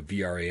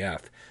 VR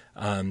AF.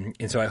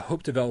 And so I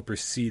hope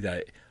developers see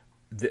that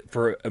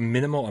for a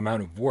minimal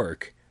amount of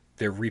work,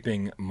 they're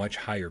reaping much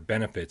higher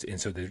benefits,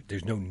 and so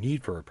there's no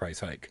need for a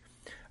price hike.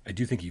 I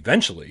do think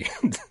eventually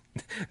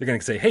they're going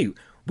to say, hey,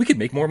 we could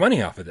make more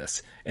money off of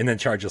this, and then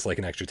charge us like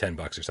an extra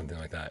 $10 or something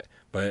like that.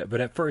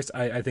 But at first,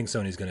 I think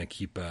Sony's going to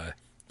keep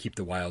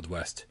the Wild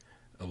West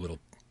a little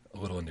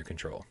under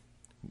control.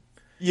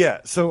 Yeah,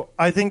 so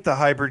I think the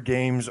hybrid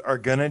games are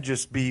going to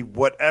just be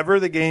whatever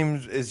the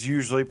game is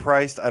usually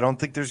priced. I don't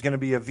think there's going to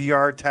be a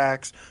VR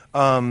tax.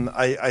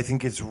 I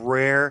think it's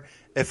rare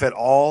if at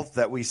all,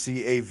 that we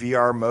see a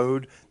VR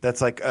mode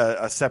that's like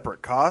a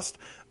separate cost.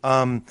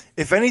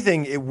 If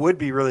anything, it would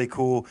be really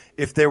cool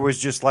if there was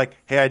just like,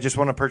 hey, I just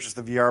want to purchase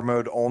the VR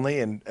mode only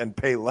and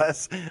pay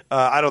less.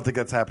 I don't think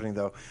that's happening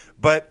though.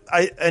 But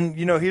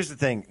here's the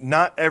thing: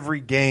 not every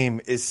game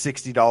is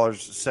 $60,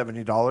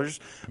 $70.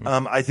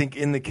 I think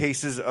in the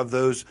cases of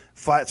those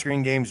flat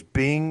screen games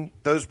being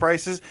those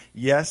prices,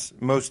 yes,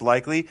 most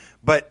likely.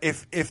 But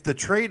if the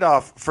trade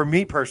off for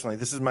me personally,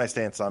 this is my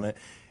stance on it.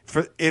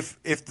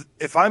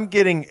 If I'm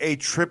getting a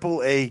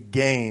AAA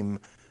game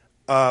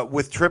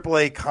with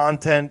AAA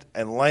content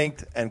and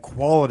length and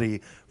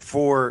quality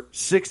for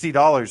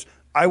 $60,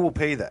 I will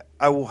pay that.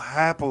 I will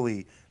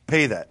happily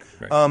pay that.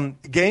 Right.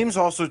 Games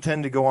also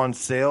tend to go on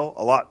sale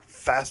a lot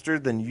faster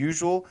than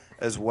usual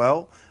as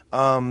well.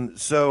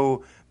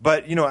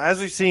 But as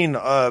we've seen,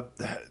 that's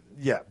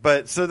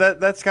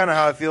kind of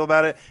how I feel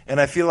about it.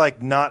 And I feel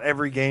like not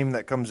every game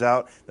that comes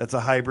out that's a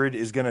hybrid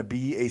is going to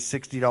be a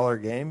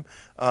 $60 game.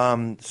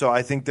 So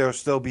I think there'll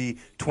still be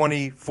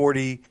 20,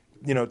 40,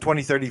 $20,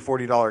 $30,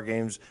 $40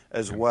 games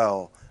as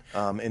well,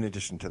 in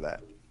addition to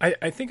that.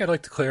 I think I'd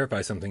like to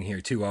clarify something here,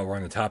 too, while we're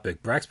on the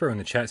topic. Braxborough in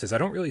the chat says, I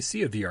don't really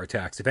see a VR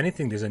tax. If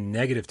anything, there's a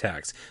negative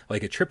tax.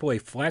 Like a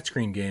AAA flat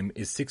screen game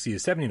is $60 to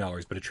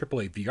 $70, but a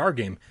AAA VR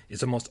game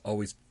is almost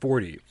always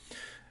 $40.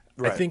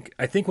 Right.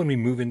 I think when we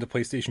move into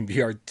PlayStation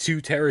VR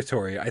 2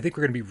 territory, I think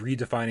we're going to be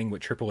redefining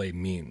what AAA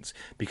means.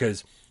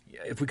 Because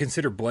if we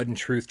consider Blood and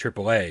Truth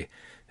AAA,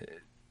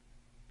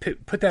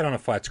 put that on a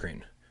flat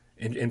screen.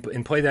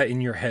 And play that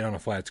in your head on a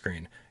flat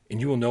screen, and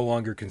you will no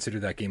longer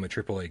consider that game a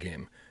AAA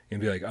game. You'll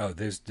be like, oh,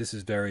 this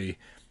is very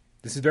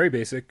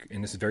basic,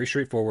 and this is very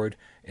straightforward,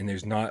 and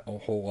there's not a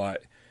whole lot,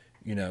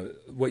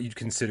 what you'd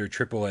consider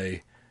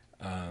AAA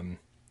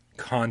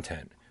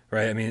content,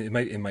 right? I mean,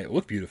 it might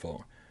look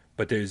beautiful,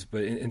 but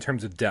in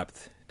terms of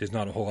depth, there's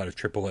not a whole lot of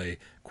AAA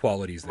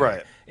qualities there.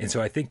 Right. And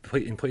so I think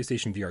in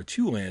PlayStation VR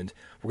 2 land,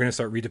 we're going to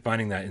start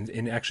redefining that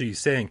and actually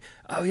saying,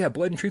 oh yeah,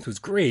 Blood and Truth was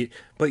great,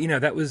 but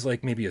that was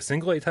like maybe a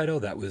single A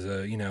title. That was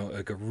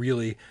like a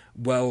really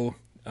well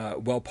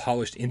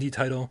polished indie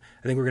title.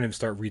 I think we're going to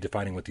start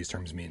redefining what these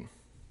terms mean.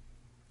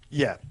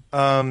 Yeah.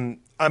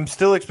 I'm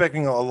still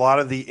expecting a lot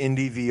of the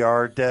indie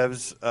VR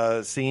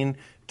devs scene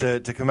to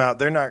come out.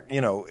 They're not,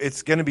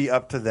 it's going to be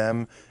up to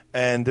them.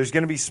 And there's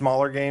going to be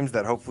smaller games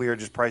that hopefully are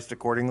just priced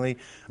accordingly.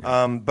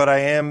 But I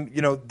am,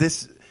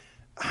 this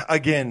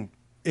again.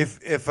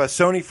 If a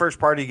Sony first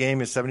party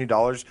game is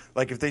 $70,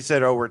 like if they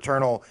said, "Oh,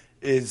 Returnal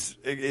is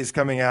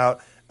coming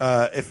out,"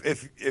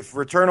 if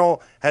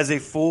Returnal has a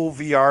full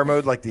VR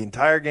mode, like the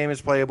entire game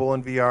is playable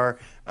in VR,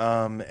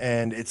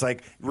 and it's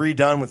like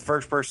redone with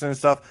first person and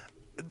stuff,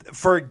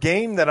 for a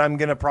game that I'm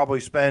going to probably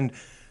spend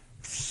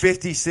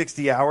 50,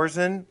 60 hours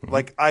in,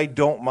 like I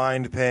don't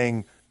mind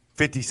paying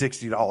 $50,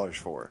 $60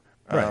 for,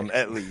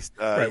 at least.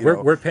 Right.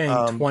 We're paying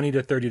 $20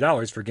 to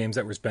 $30 for games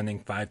that we're spending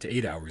 5 to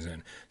 8 hours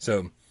in.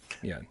 So,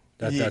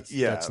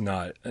 that's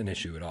not an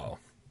issue at all.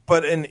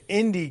 But an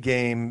indie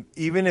game,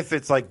 even if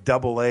it's like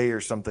AA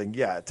or something,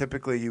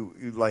 typically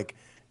you like,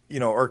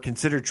 or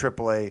considered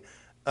AAA.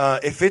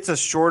 If it's a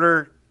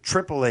shorter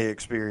AAA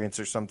experience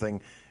or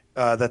something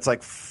that's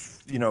like,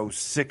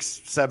 6,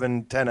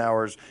 7, 10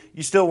 hours,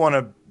 you still want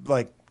to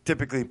like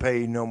typically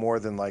pay no more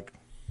than like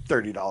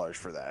 $30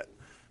 for that.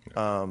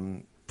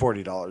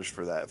 $40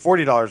 for that.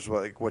 $40 is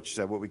like what you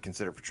said, what we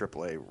consider for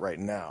AAA right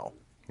now.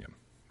 Yeah.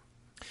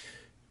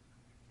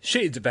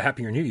 Shades of a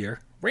Happier New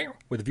Year,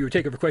 with a viewer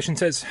takeover question,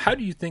 says, how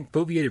do you think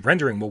foveated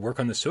rendering will work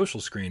on the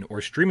social screen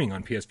or streaming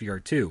on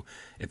PSVR 2?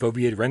 If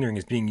foveated rendering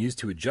is being used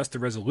to adjust the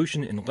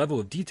resolution and level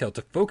of detail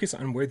to focus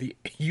on where the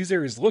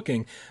user is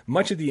looking,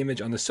 much of the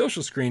image on the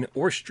social screen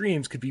or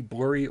streams could be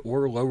blurry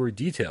or lower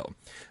detail.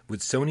 Would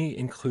Sony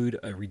include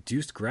a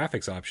reduced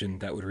graphics option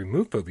that would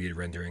remove foveated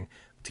rendering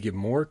to give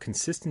more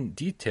consistent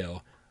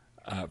detail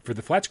for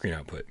the flat screen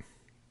output?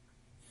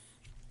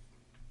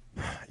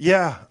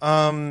 Yeah.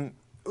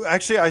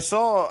 Actually, I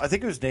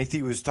think it was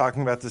Nathan was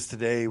talking about this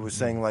today, was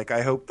saying, like,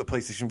 I hope the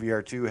PlayStation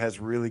VR 2 has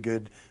really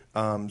good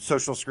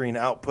social screen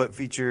output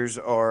features,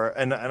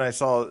 and I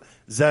saw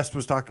Zest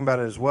was talking about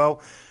it as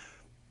well.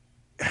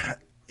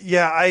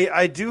 Yeah,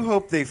 I do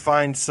hope they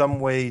find some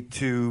way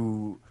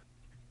to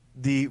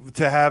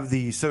have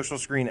the social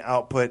screen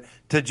output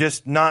to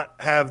just not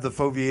have the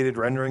foveated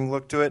rendering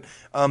look to it.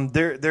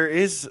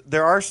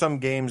 There are some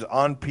games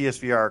on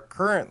PSVR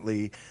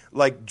currently,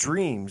 like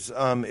Dreams.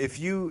 If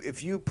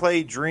you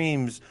play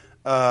Dreams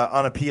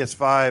on a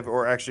PS5,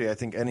 or actually I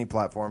think any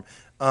platform,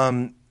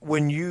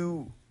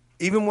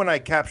 when I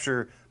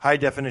capture high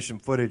definition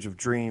footage of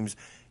Dreams,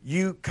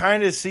 you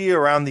kind of see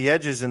around the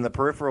edges in the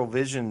peripheral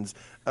visions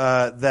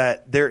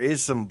that there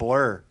is some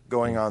blur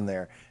going on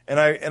there. And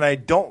I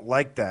don't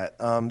like that.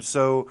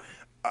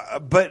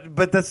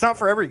 But that's not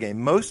for every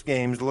game. Most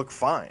games look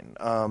fine.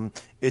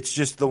 It's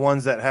just the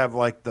ones that have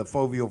like the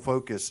foveal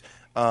focus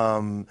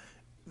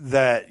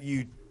that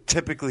you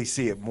typically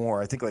see it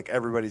more. I think like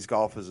Everybody's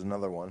Golf is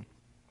another one.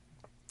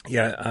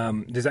 Yeah,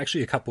 there's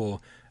actually a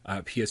couple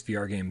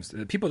PSVR games.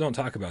 People don't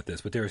talk about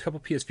this, but there's a couple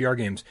PSVR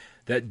games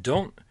that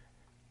don't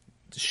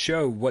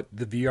show what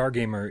the VR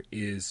gamer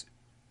is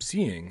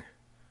seeing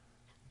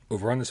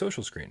over on the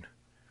social screen.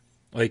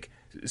 Like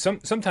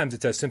sometimes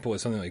it's as simple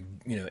as something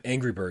like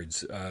Angry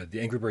Birds, the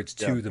Angry Birds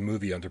 2, the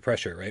movie Under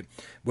Pressure, right?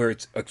 Where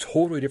it's a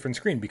totally different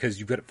screen because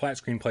you've got flat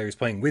screen players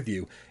playing with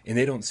you, and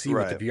they don't see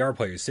what the VR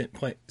player is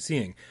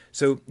seeing.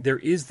 So there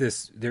is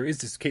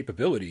this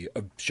capability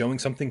of showing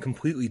something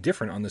completely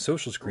different on the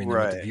social screen than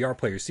what the VR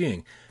player is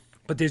seeing.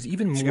 But there's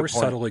even more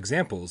subtle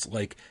examples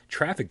like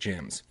traffic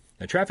jams.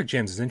 Now, traffic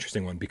jams is an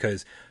interesting one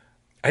because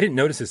I didn't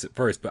notice this at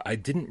first, but I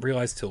didn't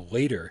realize till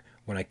later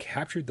when I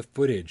captured the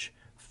footage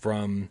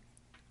from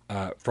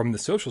the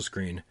social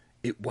screen,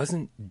 it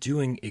wasn't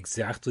doing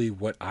exactly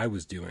what I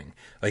was doing.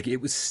 Like, it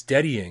was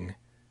steadying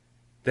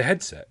the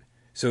headset.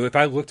 So if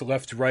I looked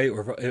left to right,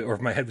 or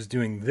if my head was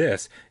doing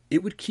this,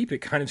 it would keep it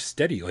kind of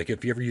steady. Like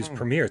if you ever use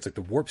Premiere, it's like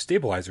the warp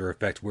stabilizer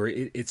effect where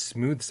it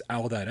smooths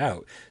all that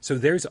out. So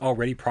there's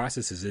already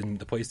processes in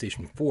the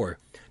PlayStation 4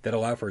 that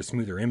allow for a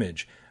smoother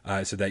image,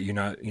 so that you're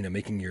not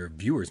making your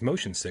viewers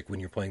motion sick when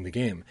you're playing the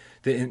game.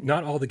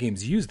 Not all the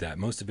games use that.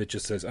 Most of it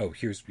just says, "Oh,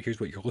 here's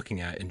what you're looking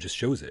at," and just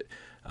shows it.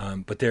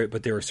 But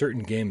there are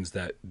certain games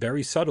that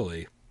very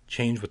subtly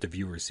change what the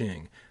viewer is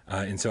seeing,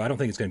 and so I don't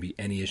think it's going to be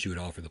any issue at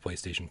all for the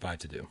PlayStation 5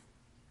 to do.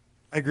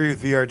 I agree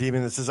with VR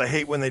Demon that says I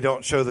hate when they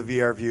don't show the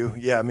VR view.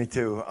 Yeah, me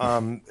too.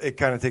 It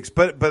kind of takes,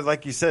 but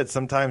like you said,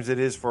 sometimes it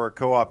is for a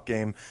co-op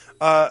game.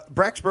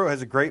 Braxbro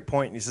has a great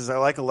point, and he says I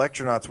like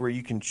Electronauts where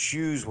you can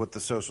choose what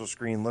the social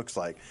screen looks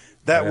like.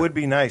 That would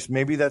be nice.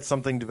 Maybe that's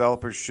something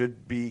developers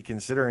should be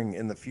considering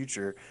in the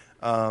future.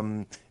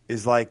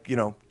 Is like,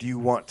 do you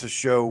want to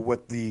show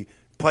what the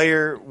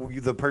player,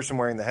 the person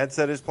wearing the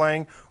headset is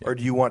playing, or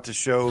do you want to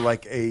show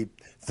like a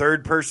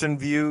third-person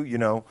view?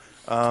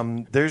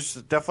 There's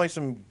definitely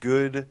some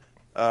good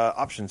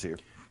options here.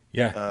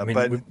 Yeah,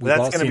 but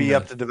that's going to be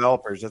up to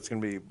developers. That's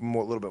going to be a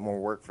little bit more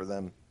work for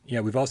them. Yeah,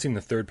 we've all seen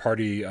the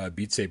third-party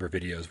Beat Saber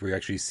videos where you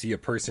actually see a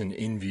person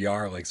in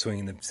VR like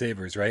swinging the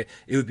sabers, right?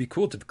 It would be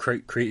cool to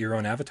create your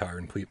own avatar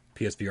in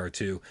PSVR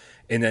 2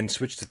 and then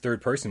switch to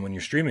third person when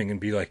you're streaming and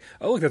be like,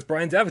 oh, look, that's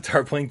Brian's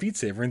avatar playing Beat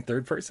Saber in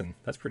third person.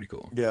 That's pretty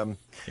cool. Yeah.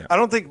 I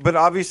don't think, but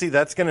obviously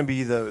that's going to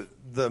be the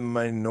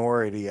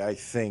minority, I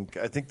think.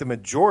 I think the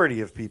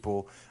majority of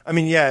people,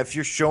 if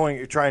you're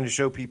trying to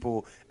show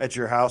people at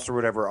your house or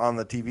whatever on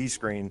the TV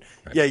screen,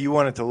 you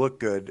want it to look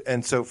good.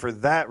 And so for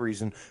that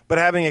reason, but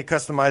having a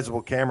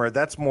customizable camera,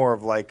 that's more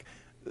of like,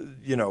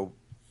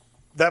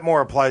 that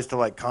more applies to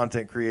like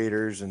content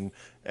creators and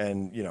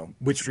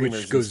which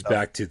goes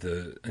back to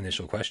the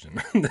initial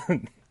question.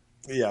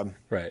 Yeah.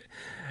 Right.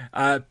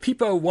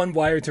 Peepo one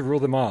wire to rule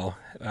them all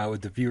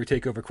with the viewer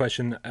takeover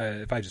question.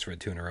 If I just read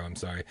two in a row, I'm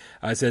sorry.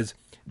 It says,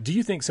 do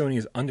you think Sony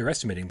is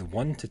underestimating the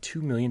 1 to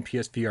 2 million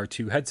PSVR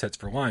 2 headsets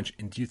for launch?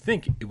 And do you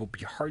think it will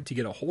be hard to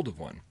get a hold of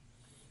one?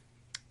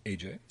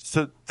 AJ?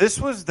 So this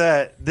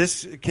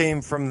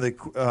came from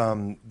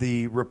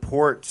the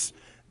reports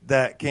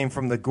that came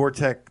from the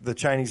Goretech, the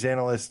Chinese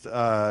analyst,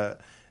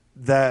 that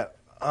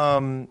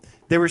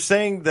they were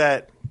saying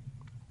that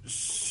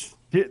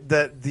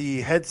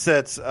the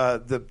headsets,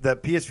 that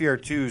PSVR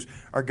 2s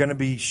are going to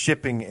be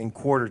shipping in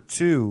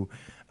Q2,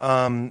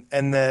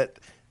 and that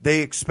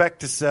they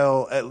expect to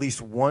sell at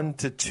least 1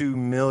 to 2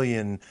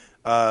 million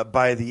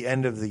by the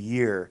end of the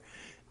year.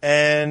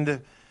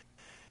 And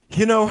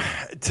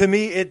to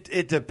me,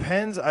 it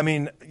depends. I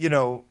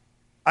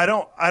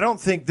don't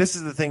think this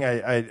is the thing.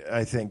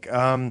 I think.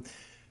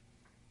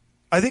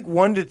 I think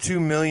 1 to 2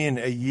 million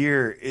a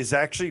year is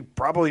actually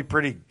probably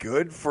pretty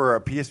good for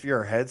a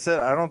PSVR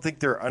headset. I don't think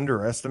they're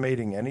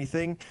underestimating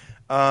anything.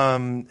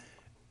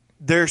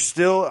 There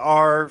still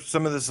are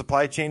some of the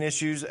supply chain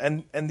issues,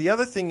 and the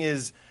other thing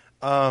is,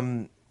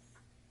 maybe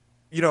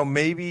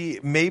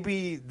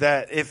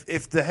that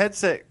if the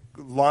headset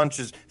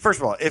launches,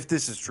 first of all, if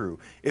this is true,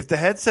 if the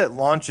headset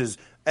launches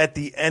at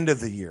the end of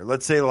the year,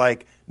 let's say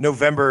like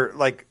November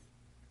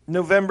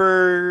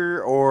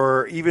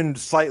or even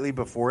slightly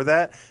before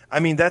that,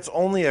 that's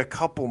only a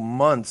couple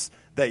months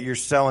that you're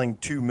selling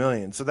 2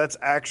 million. So that's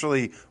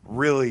actually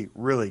really,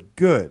 really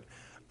good.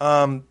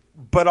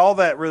 But all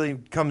that really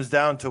comes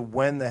down to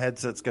when the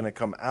headset's going to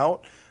come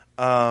out.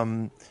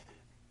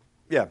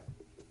 Yeah.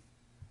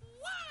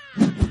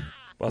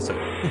 Well said.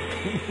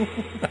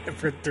 I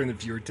turned the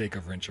viewer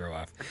takeover intro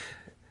off.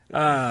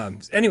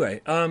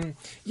 Anyway,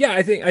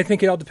 I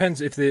think it all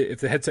depends if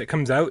the headset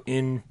comes out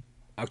in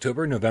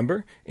October,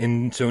 November,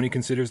 and Sony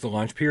considers the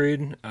launch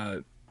period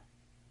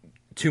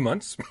 2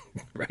 months,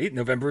 right?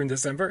 November and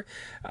December.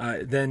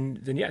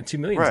 Then 2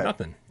 million is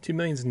nothing. 2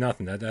 million is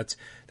nothing.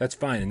 That's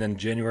fine. And then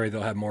January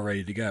they'll have more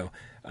ready to go.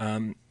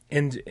 And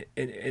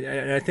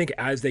I think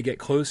as they get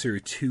closer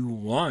to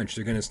launch,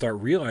 they're going to start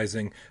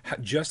realizing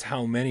just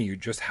how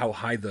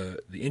high the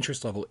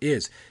interest level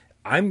is.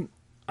 I'm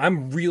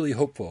really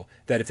hopeful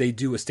that if they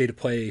do a state of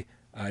play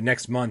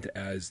next month,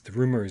 as the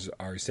rumors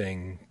are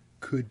saying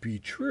could be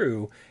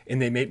true, and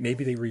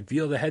maybe they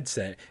reveal the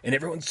headset, and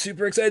everyone's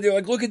super excited. They're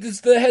like, "Look at this,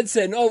 the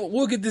headset!" And oh,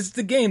 look at this,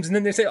 the games. And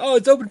then they say, "Oh,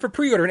 it's open for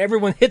pre-order," and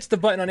everyone hits the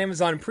button on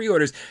Amazon and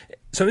pre-orders.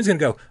 Somebody's gonna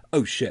go,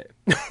 "Oh shit!"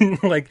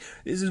 Like,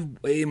 this is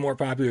way more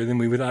popular than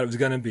we thought it was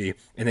gonna be,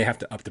 and they have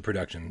to up the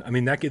production. I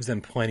mean, that gives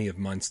them plenty of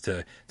months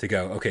to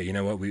go. Okay, you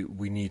know what?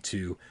 We need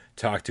to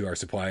talk to our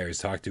suppliers,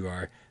 talk to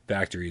our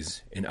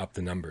factories, and up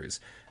the numbers.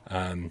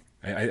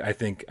 I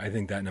think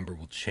that number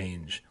will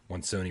change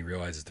once Sony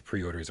realizes the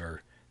pre-orders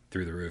are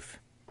through the roof.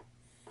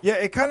 Yeah,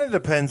 it kind of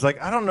depends.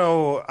 Like, I don't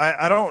know.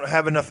 I don't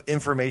have enough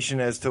information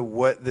as to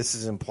what this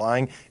is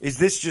implying. Is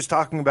this just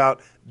talking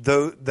about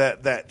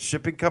that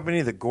shipping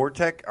company, the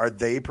Gore-Tex? Are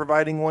they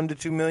providing 1 to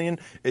 2 million?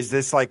 Is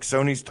this like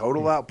Sony's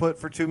total output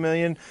for 2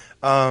 million?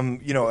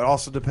 It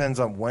also depends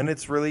on when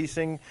it's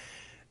releasing.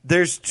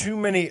 There's too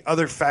many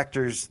other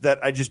factors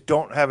that I just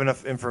don't have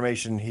enough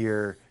information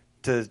here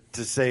to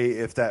say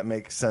if that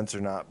makes sense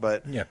or not.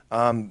 But yeah.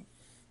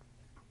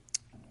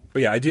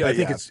 But yeah, I do. I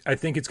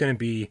think it's going to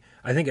be.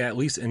 I think at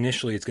least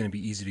initially it's going to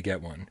be easy to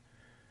get one,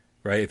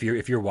 right?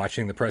 If you're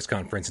watching the press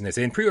conference and they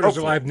say, "And pre-orders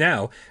are live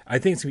now," I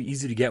think it's going to be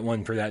easy to get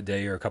one for that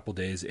day or a couple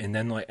days, and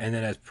then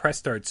as press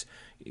starts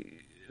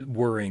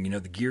whirring, the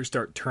gears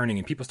start turning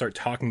and people start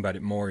talking about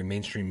it more in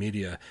mainstream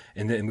media,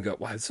 and then we go,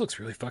 "Wow, this looks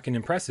really fucking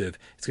impressive."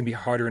 It's going to be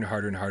harder and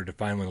harder and harder to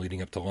find one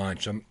leading up to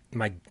launch.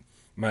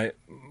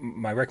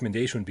 My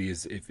recommendation would be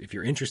is if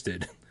you're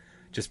interested,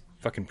 just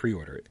fucking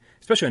pre-order it.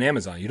 Especially on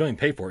Amazon, you don't even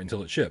pay for it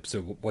until it ships.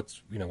 So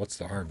what's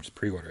the harm? Just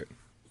pre-order it.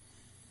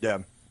 Yeah.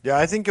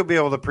 I think you'll be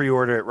able to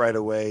pre-order it right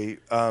away.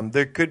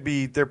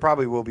 There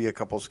probably will be a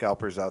couple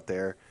scalpers out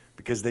there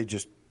because they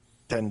just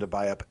tend to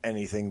buy up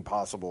anything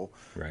possible.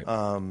 Right.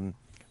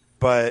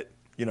 But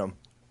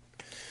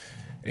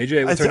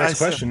AJ, what's our next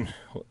question?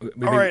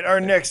 All right,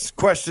 our next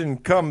question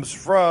comes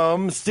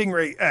from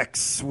Stingray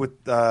X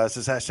with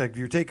says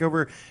 #viewer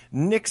takeover.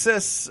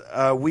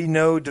 Nixxes, we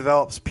know,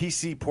 develops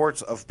PC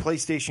ports of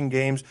PlayStation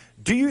games.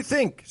 Do you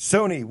think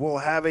Sony will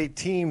have a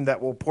team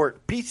that will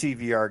port PC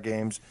VR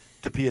games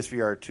to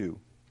PSVR 2?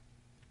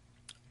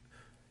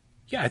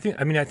 Yeah, I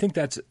think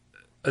that's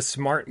a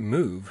smart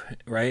move,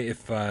 right?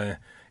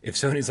 If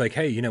Sony's like,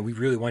 hey, we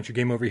really want your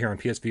game over here on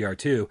PSVR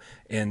 2,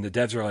 and the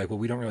devs are like, well,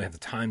 we don't really have the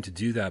time to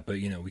do that, but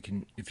we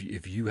can.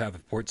 If you have a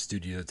port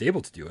studio that's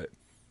able to do it,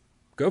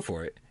 go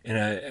for it. And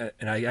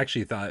I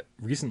actually thought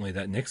recently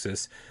that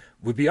Nixxes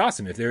would be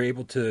awesome if they're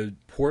able to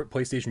port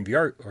PlayStation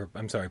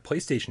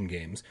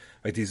games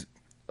like these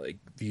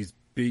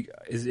big.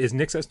 Is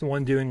Nixxes the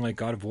one doing like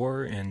God of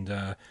War and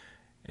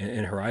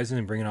Horizon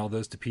and bringing all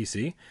those to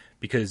PC?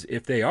 Because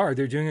if they are,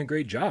 they're doing a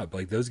great job.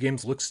 Like, those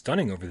games look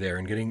stunning over there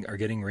and are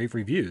getting rave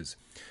reviews.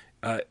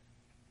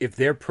 If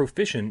they're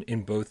proficient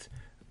in both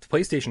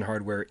PlayStation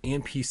hardware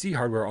and PC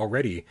hardware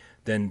already,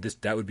 then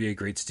that would be a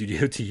great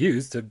studio to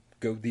use to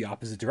go the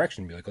opposite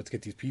direction. Be like, let's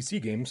get these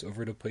PC games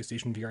over to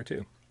PlayStation VR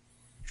 2.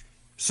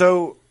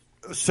 So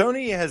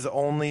Sony has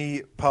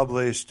only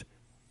published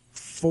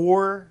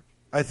 4,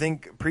 I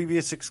think,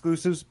 previous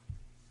exclusives.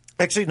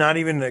 Actually, not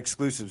even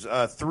exclusives.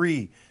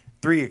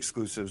 Three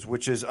exclusives,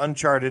 which is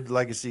Uncharted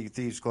Legacy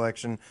Thieves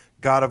Collection,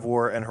 God of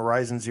War, and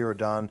Horizon Zero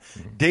Dawn.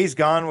 Mm-hmm. Days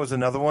Gone was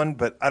another one,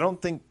 but I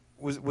don't think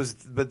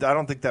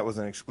that was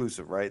an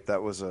exclusive, right?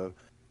 That was a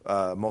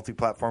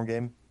multi-platform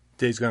game.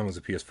 Days Gone was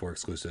a PS4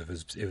 exclusive.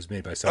 It was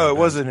made by Sony. Oh, it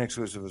was an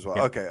exclusive as well.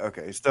 Yeah.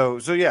 Okay. So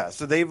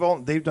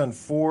they've done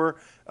 4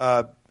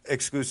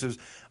 exclusives.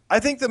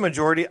 I think the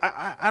majority.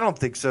 I don't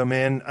think so,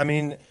 man. I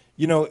mean,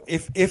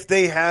 if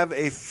they have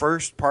a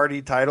first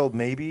party title,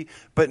 maybe,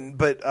 but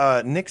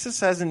Nixxes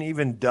hasn't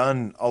even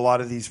done a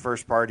lot of these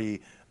first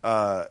party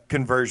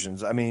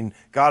conversions. I mean,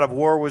 God of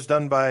War was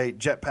done by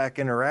Jetpack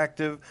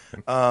Interactive.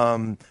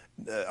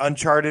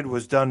 Uncharted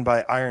was done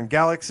by Iron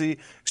Galaxy.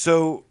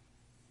 So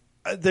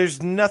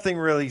there's nothing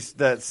really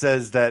that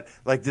says that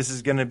like this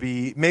is going to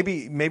be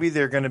maybe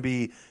they're going to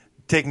be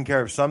taking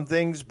care of some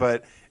things,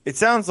 but it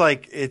sounds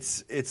like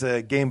it's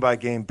a game by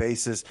game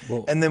basis,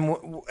 well,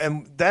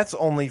 and that's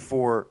only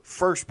for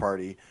first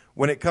party.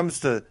 When it comes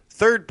to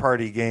third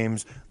party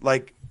games,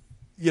 like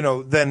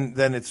then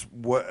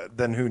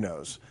who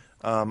knows?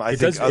 It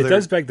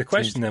does beg the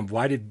question. Then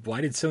why did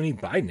Sony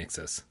buy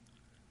Nixxes?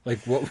 Like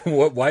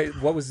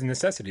what was the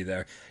necessity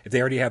there if they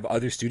already have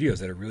other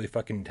studios that are really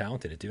fucking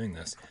talented at doing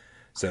this?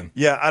 So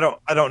yeah, I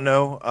don't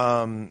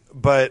know.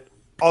 But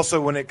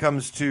also when it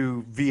comes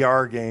to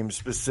VR games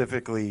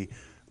specifically.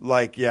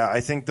 Like, yeah,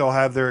 I think they'll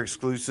have their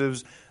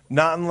exclusives,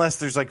 not unless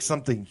there's like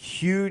something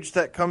huge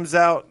that comes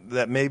out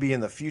that maybe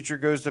in the future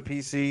goes to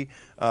PC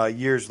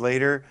years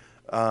later.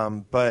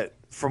 But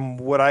from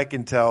what I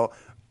can tell,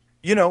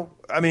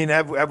 I mean,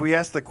 have we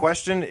asked the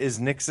question, is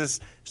Nixxes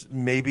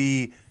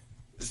maybe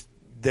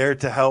there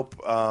to help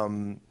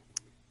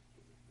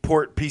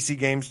port PC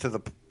games to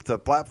the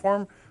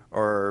platform,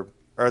 or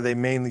are they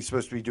mainly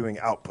supposed to be doing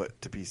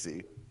output to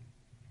PC?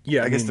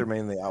 Yeah, I guess they're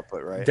mainly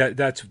output, right?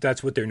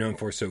 That's what they're known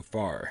for so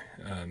far.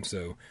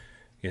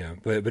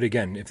 But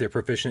again, if they're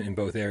proficient in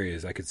both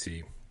areas, I could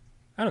see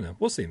I don't know.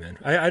 We'll see, man.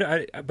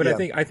 But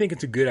Yeah. I think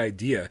it's a good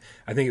idea.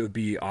 I think it would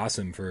be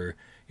awesome for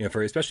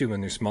for especially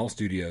when there's small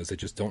studios that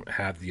just don't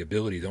have the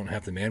ability, don't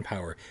have the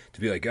manpower to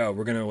be like, oh,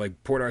 we're gonna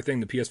like port our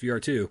thing to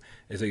PSVR 2.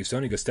 It's like if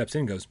Sony steps in,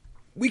 and goes,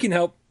 we can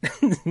help.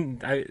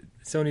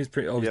 Sony's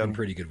always been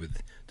pretty good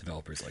with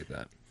developers like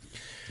that.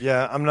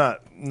 Yeah, I'm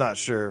not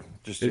sure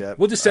just yet.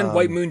 We'll just send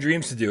White Moon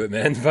Dreams to do it,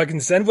 man. Fucking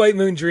send White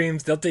Moon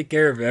Dreams. They'll take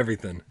care of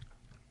everything.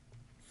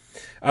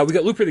 We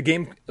got Looper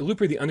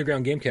the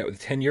Underground Game Cat with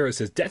 10 euros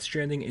says Death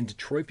Stranding and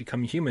Detroit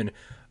Become Human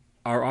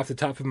are off the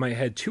top of my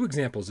head 2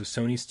 examples of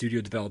Sony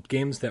studio developed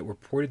games that were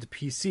ported to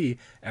PC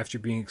after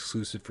being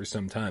exclusive for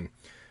some time.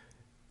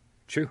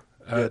 True.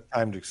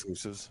 Timed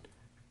exclusives.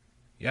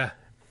 Yeah.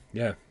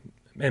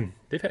 Man,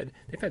 they've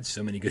had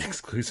so many good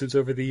exclusives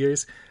over the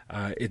years.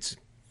 It's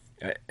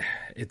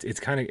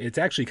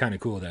actually kind of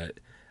cool that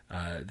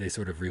they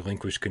sort of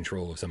relinquish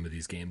control of some of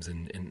these games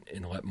and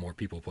let more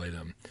people play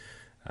them.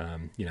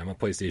 I'm a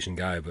PlayStation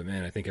guy, but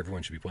man, I think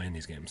everyone should be playing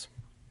these games.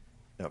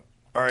 Yep.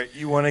 All right,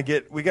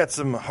 we got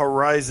some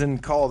Horizon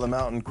Call of the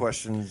Mountain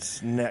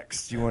questions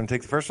next. You want to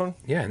take the first one?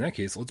 Yeah, in that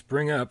case, let's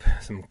bring up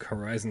some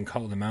Horizon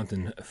Call of the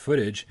Mountain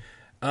footage.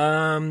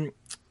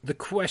 The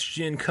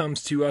question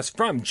comes to us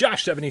from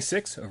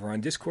Josh76 over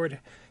on Discord.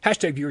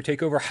 Hashtag viewer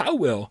takeover. How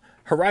will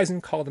Horizon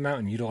Call of the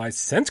Mountain utilize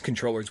Sense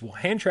controllers? Will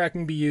hand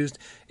tracking be used?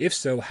 If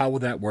so, how will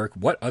that work?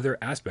 What other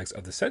aspects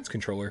of the Sense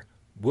controller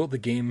will the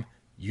game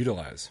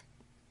utilize?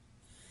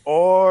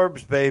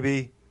 Orbs,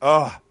 baby.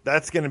 Oh,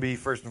 that's going to be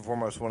first and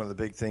foremost one of the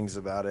big things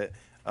about it.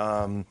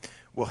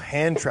 Will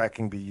hand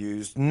tracking be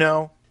used?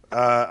 No,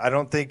 I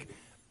don't think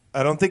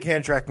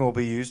hand tracking will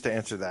be used to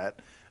answer that.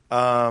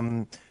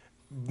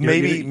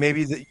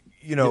 Maybe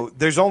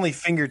there's only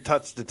finger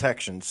touch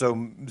detection,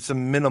 so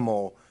some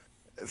minimal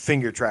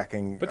finger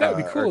tracking. But that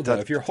would be cool though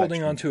if you're detection.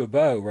 holding onto a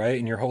bow, right,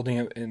 and you're holding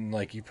it and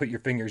like you put your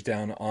fingers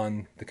down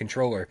on the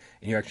controller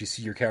and you actually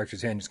see your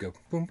character's hand just go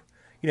boom.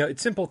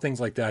 It's simple things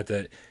like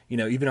that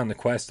even on the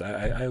Quest,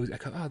 I always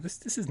go, oh,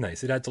 this is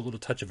nice. It adds a little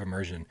touch of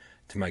immersion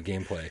to my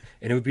gameplay,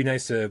 and it would be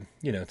nice to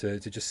to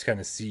just kind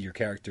of see your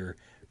character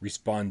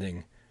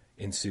responding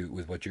in suit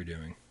with what you're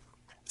doing.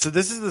 So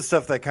this is the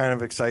stuff that kind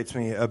of excites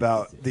me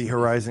about the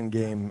Horizon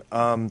game.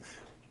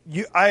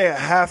 I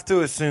have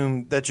to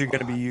assume that you're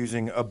going to be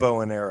using a bow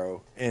and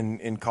arrow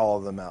in Call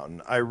of the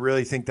Mountain. I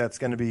really think that's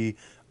going to be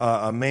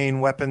a main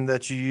weapon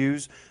that you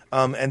use,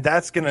 and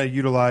that's going to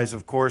utilize,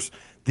 of course,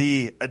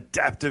 the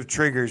adaptive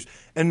triggers.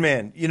 And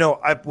man,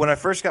 when I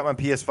first got my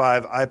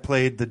PS5, I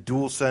played the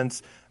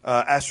DualSense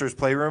Astro's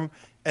Playroom,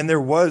 and there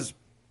was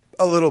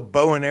a little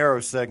bow and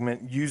arrow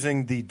segment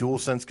using the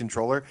DualSense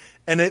controller,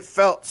 and it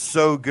felt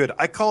so good.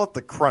 I call it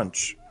the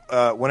crunch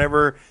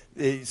whenever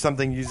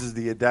something uses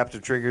the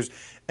adaptive triggers.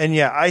 And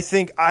yeah, I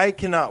think I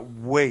cannot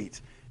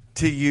wait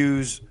to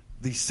use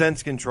the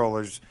Sense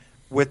controllers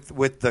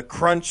with the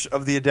crunch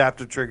of the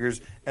adaptive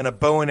triggers and a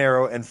bow and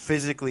arrow and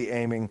physically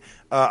aiming.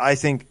 I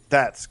think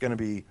that's going to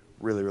be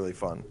really, really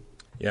fun.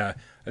 Yeah,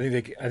 I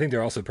think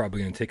they're also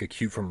probably going to take a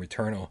cue from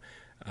Returnal.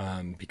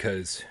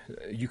 Because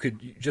you could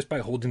just by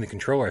holding the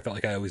controller, I felt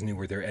like I always knew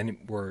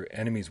where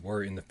enemies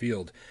were in the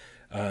field,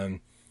 and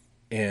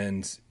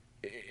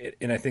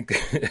I think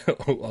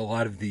a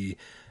lot of the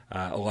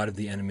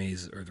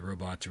enemies or the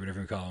robots or whatever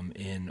you call them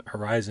in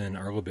Horizon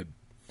are a little bit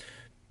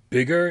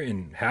bigger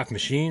and half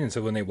machine, and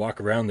so when they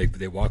walk around,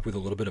 they walk with a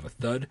little bit of a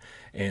thud,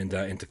 and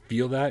to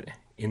feel that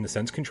in the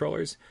Sense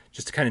controllers,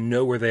 just to kind of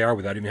know where they are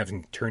without even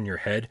having to turn your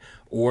head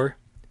or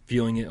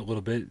feeling it a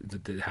little bit,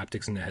 the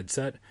haptics in the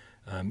headset.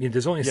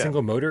 There's only a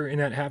single motor in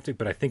that haptic,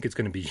 but I think it's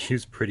going to be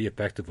used pretty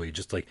effectively.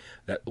 Just like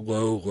that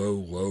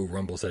low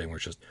rumble setting where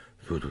it's just,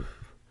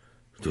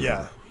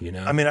 yeah.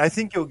 I mean, I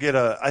think you'll get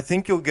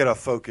a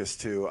focus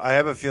too. I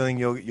have a feeling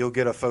you'll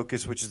get a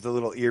focus, which is the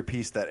little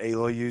earpiece that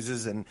Aloy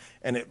uses, and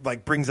it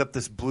like brings up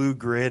this blue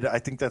grid. I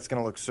think that's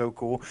going to look so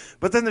cool.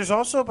 But then there's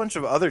also a bunch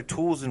of other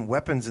tools and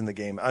weapons in the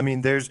game. I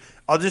mean,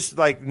 I'll just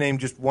like name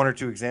just one or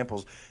two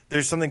examples.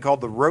 There's something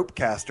called the rope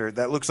caster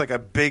that looks like a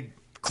big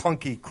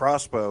clunky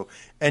crossbow,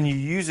 and you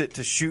use it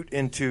to shoot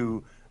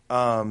into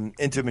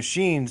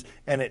machines,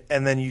 and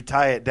then you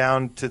tie it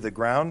down to the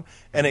ground,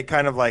 and it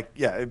kind of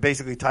it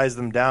basically ties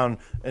them down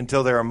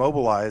until they're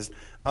immobilized.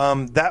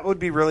 That would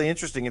be really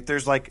interesting if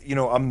there's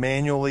a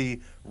manually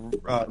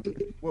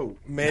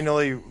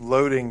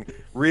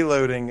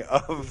reloading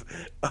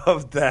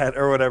of that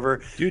or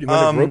whatever. Dude,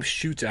 when the rope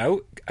shoots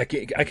out, I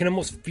can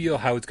almost feel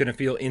how it's going to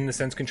feel in the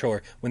Sense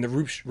controller when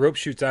the rope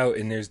shoots out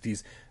and there's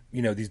these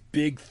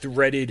big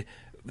threaded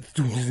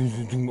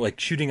like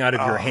shooting out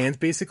of your hands,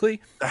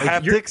 basically. The like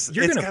haptics,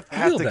 you're gonna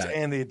feel haptics that.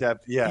 And the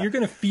adapt. Yeah, you're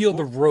gonna feel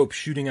the rope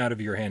shooting out of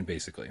your hand,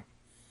 basically.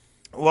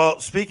 Well,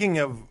 speaking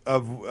of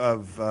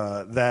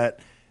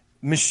that,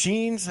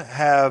 machines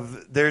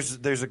have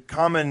there's a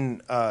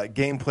common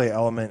gameplay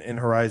element in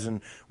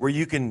Horizon where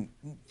you can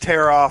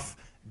tear off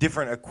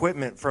different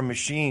equipment from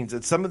machines,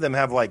 and some of them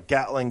have like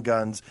Gatling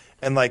guns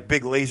and like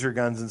big laser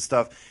guns and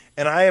stuff.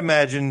 And I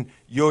imagine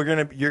you're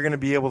gonna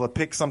be able to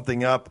pick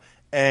something up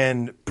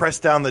and press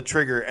down the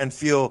trigger and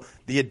feel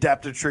the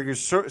adaptive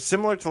triggers,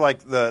 similar to like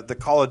the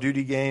Call of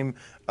Duty game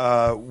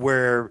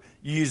where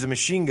you use a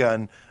machine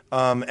gun.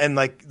 And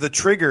like the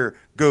trigger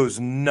goes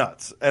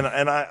nuts, and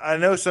I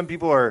know some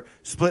people are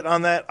split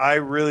on that. I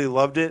really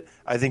loved it.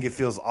 I think it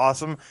feels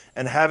awesome,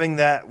 and having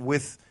that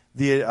with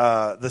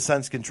the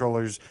Sense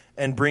controllers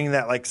and bringing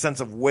that like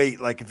sense of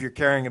weight, like if you're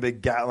carrying a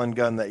big Gatling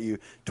gun that you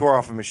tore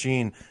off a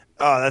machine,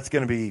 that's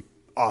going to be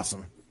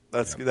awesome.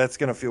 That's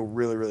going to feel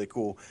really, really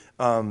cool.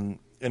 In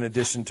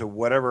addition to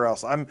whatever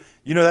else,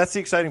 that's the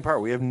exciting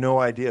part. We have no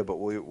idea, but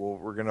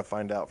we're going to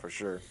find out for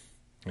sure.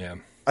 Yeah.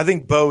 I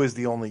think bow is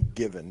the only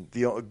given.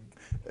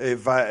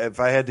 If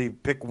I had to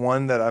pick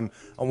one that I'm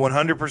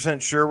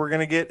 100% sure we're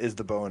going to get is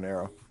the bow and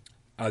arrow.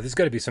 There's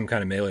got to be some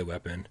kind of melee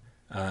weapon.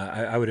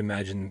 I would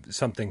imagine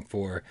something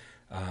for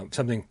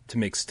something to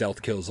make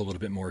stealth kills a little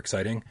bit more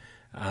exciting.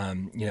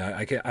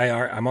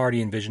 I'm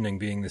already envisioning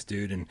being this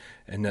dude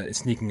and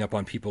sneaking up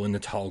on people in the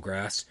tall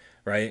grass,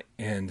 right?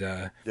 And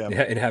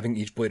having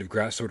each blade of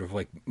grass sort of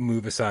like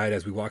move aside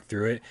as we walk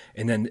through it,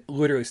 and then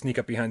literally sneak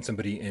up behind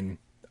somebody in,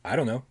 I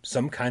don't know,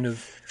 some kind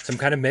of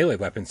melee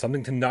weapon,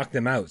 something to knock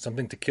them out,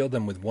 something to kill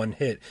them with one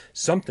hit,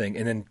 something,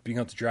 and then being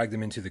able to drag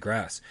them into the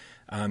grass.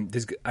 I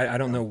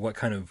don't know what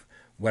kind of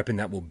weapon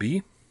that will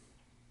be.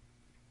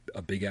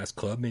 A big ass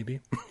club,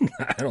 maybe.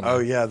 I don't know. Oh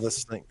yeah,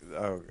 this thing.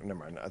 Oh, never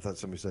mind. I thought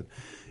somebody said,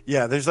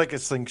 yeah. There's like a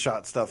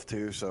slingshot stuff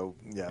too. So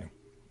yeah,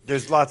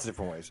 there's lots of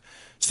different ways.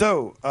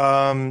 So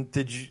let me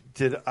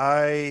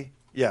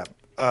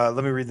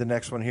read the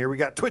next one here. We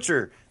got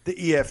Twitcher. The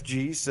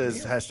EFG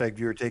says hashtag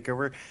viewer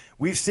takeover.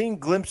 We've seen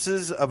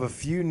glimpses of a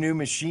few new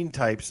machine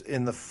types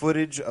in the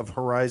footage of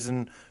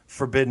Horizon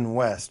Forbidden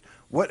West.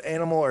 What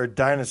animal or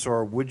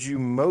dinosaur would you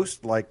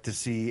most like to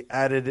see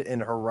added in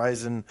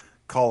Horizon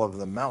Call of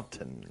the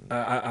Mountain?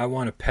 I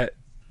want a pet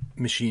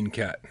machine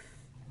cat.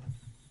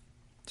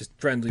 Just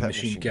friendly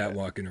machine cat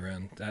walking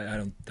around. I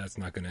don't. That's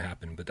not going to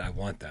happen. But I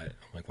want that.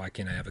 I'm like, why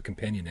can't I have a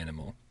companion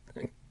animal?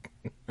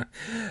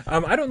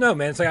 I don't know,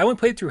 man. It's like I only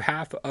played through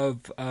half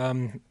of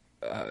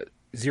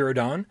Zero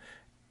Dawn,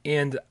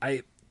 and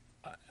I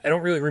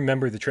don't really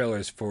remember the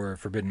trailers for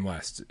Forbidden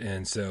West,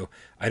 and so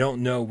I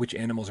don't know which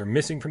animals are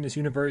missing from this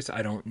universe.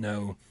 I don't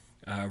know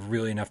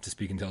really enough to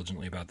speak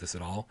intelligently about this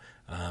at all.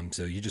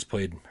 So you just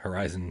played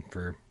Horizon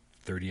for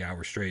 30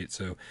 hours straight,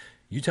 so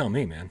you tell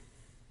me, man.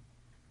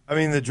 I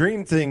mean, the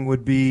dream thing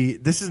would be,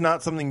 this is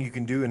not something you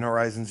can do in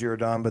Horizon Zero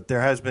Dawn, but there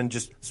has been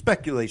just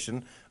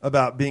speculation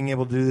about being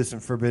able to do this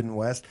in Forbidden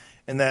West,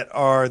 and that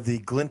are the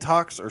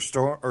Glinthawks or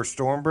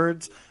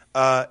Stormbirds.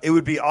 It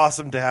would be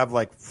awesome to have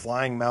like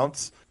flying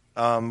mounts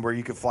where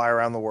you could fly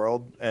around the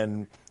world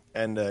and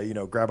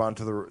grab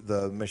onto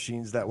the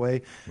machines that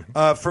way.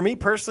 For me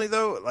personally,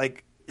 though, I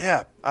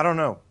don't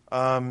know.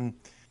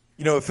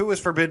 If it was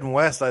Forbidden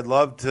West, I'd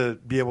love to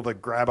be able to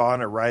grab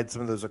on or ride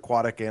some of those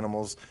aquatic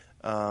animals.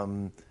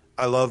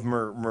 I love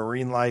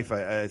marine life.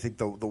 I think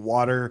the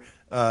water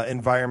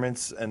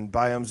environments and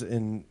biomes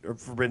in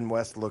Forbidden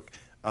West look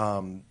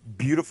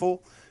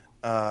beautiful.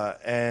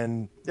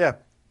 And yeah,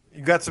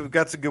 you got some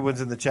good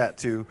ones in the chat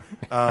too.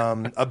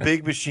 A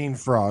big machine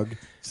frog,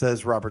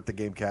 says Robert the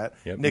Game Cat.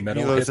 Yep. Nick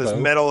Mulo says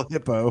metal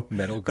hippo.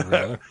 Metal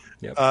gorilla.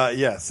 Yep.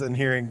 Yes, and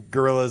hearing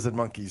gorillas and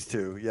monkeys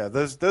too. Yeah,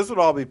 those would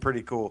all be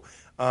pretty cool.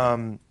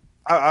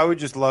 I would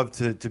just love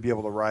to be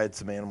able to ride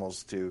some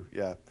animals too.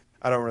 Yeah,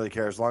 I don't really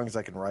care as long as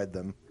I can ride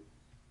them.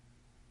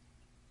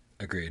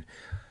 Agreed.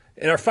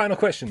 And our final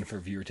question for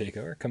Viewer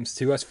Takeover comes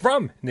to us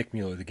from Nick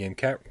Mulo, the Game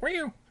Cat.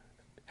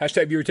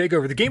 Hashtag Viewer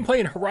Takeover. The gameplay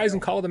in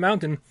Horizon Call of the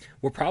Mountain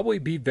will probably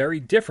be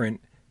very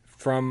different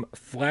from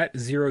Flat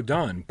Zero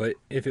Dawn, but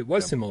if it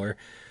was similar,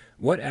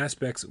 what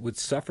aspects would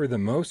suffer the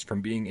most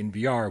from being in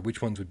VR? Which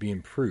ones would be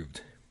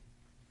improved?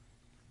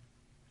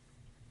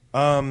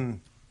 The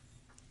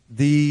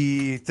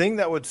thing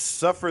that would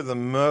suffer the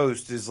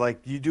most is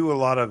like you do a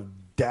lot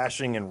of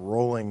dashing and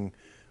rolling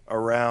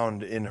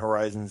around in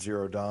Horizon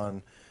Zero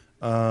Dawn.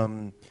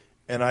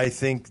 And I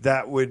think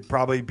that would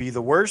probably be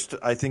the worst.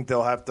 I think they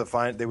would have to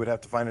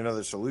find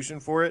another solution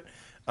for it.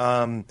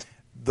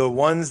 The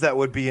ones that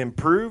would be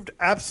improved,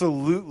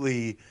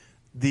 absolutely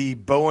the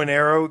bow and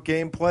arrow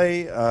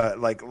gameplay,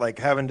 like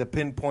having to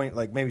pinpoint,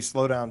 like maybe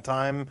slow down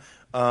time,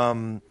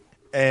 and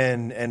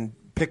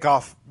pick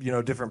off,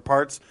 different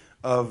parts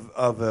of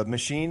a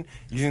machine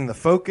using the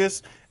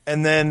focus.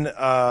 And then,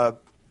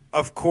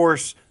 of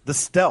course, the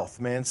stealth,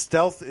 man.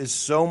 Stealth is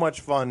so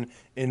much fun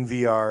in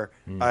VR.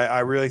 I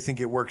really think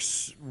it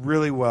works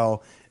really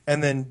well.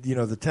 And then,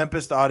 the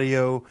Tempest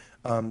audio,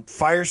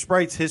 Fire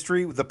Sprite's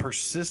history, the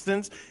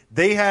persistence.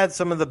 They had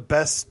some of the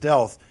best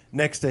stealth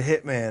next to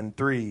Hitman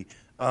 3.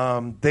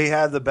 They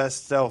had the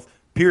best stealth,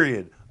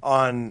 period,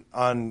 on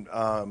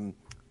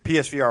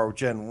PSVR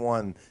Gen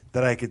 1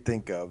 that I could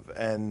think of.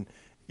 And,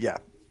 yeah,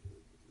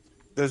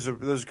 those are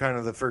kind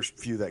of the first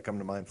few that come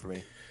to mind for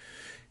me.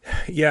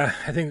 Yeah,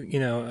 I think,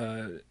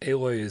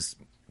 Aloy is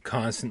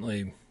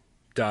constantly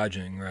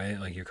dodging, right?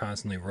 Like you're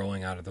constantly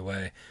rolling out of the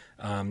way.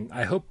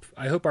 I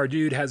hope our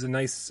dude has a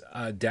nice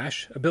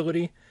dash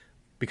ability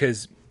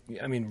because,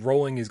 I mean,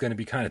 rolling is going to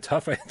be kind of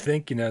tough, I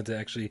think, to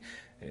actually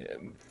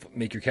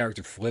make your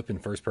character flip in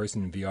first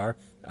person in VR.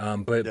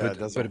 But Yeah, it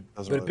doesn't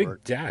but a really big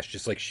work. dash,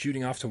 just like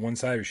shooting off to one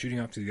side or shooting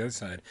off to the other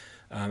side,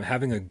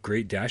 having a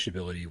great dash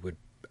ability would,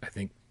 I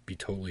think, be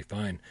totally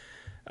fine.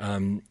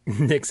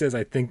 Nick says,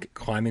 I think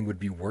climbing would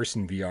be worse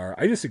in VR.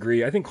 I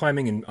disagree. I think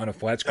climbing on a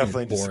flat screen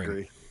Definitely is boring.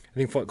 disagree. I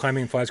think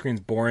climbing in flat screen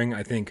is boring.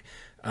 I think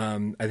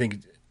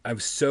I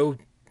was so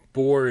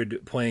bored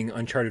playing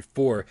Uncharted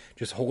 4,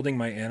 just holding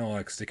my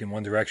analog stick in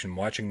one direction,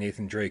 watching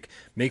Nathan Drake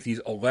make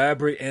these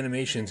elaborate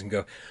animations and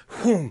go,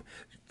 whoom,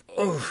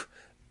 oh,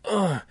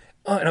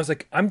 and I was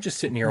like, I'm just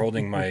sitting here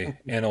holding my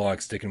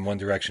analog stick in one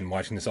direction,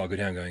 watching this all go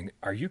down, going,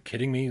 are you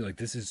kidding me? Like,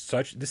 this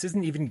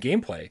isn't even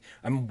gameplay.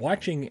 I'm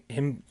watching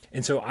him.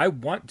 And so I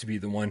want to be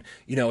the one,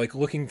 like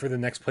looking for the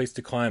next place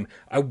to climb.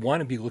 I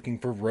want to be looking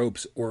for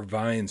ropes or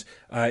vines,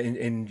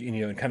 and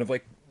kind of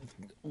like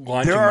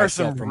launching There are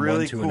myself some from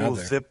really one to cool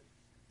another.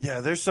 Yeah,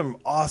 there's some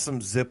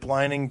awesome zip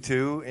lining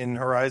too in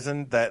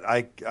Horizon that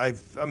I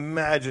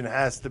imagine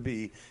has to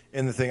be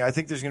in the thing. I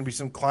think there's going to be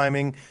some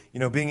climbing.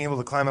 Being able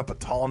to climb up a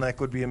tall neck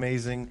would be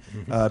amazing.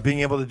 Being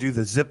able to do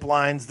the zip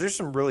lines. There's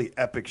some really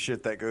epic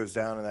shit that goes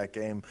down in that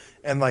game.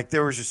 And like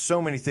there was just so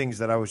many things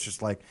that I was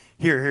just like,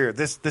 here,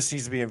 this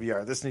needs to be in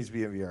VR. This needs to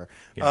be in VR.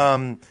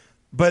 Yeah.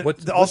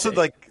 But also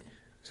like,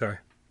 sorry,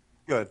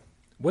 good.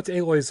 What's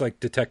Aloy's like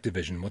detective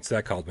vision? What's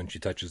that called when she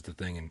touches the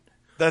thing and?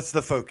 That's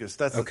the focus.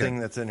 That's the Okay. thing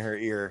that's in her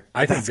ear.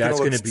 I think that's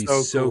going to be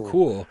so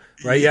cool,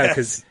 right?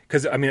 Yes. Yeah,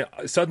 because I mean,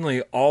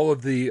 suddenly all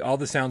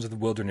the sounds of the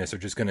wilderness are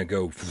just going to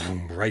go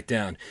vroom, right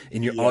down,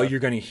 and all you're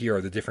going to hear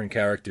are the different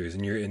characters,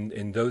 and you're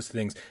in those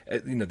things.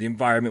 The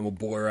environment will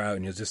blur out,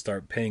 and you'll just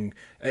start paying.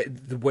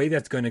 The way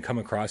that's going to come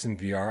across in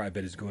VR, I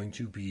bet, is going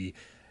to be.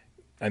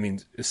 I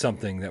mean,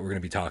 something that we're going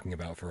to be talking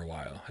about for a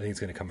while. I think it's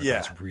going to come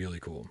across really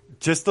cool.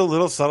 Just the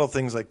little subtle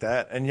things like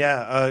that. And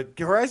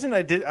Horizon,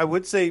 I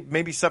would say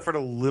maybe suffered a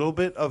little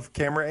bit of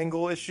camera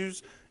angle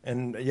issues.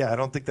 And I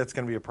don't think that's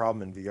going to be a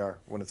problem in VR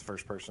when it's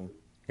first person.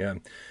 Yeah.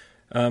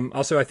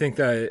 Also, I think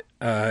that,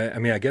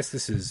 I guess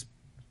this is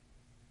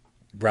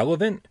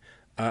relevant.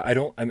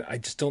 I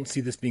just don't see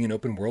this being an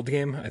open world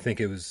game. I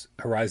think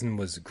Horizon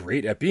was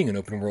great at being an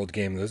open world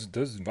game.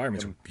 Those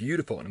environments were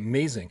beautiful and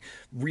amazing,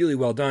 really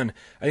well done.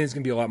 I think it's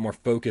going to be a lot more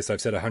focused.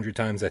 I've said 100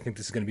 times. I think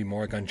this is going to be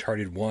more like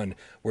Uncharted 1,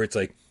 where it's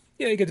like,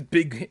 you get a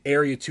big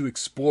area to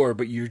explore,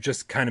 but you're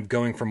just kind of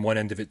going from one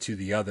end of it to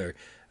the other.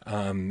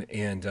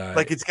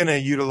 Like it's going to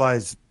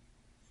utilize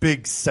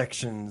big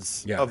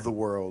sections of the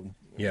world.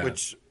 Yeah.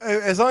 Which,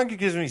 as long as it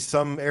gives me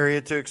some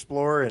area to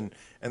explore and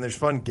there's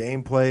fun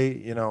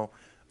gameplay,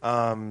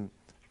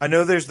 I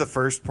know there's the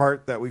first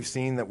part that we've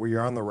seen that where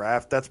you're on the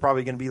raft. That's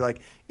probably going to be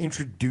like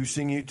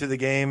introducing you to the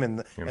game and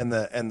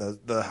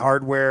the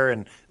hardware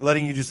and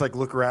letting you just like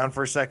look around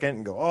for a second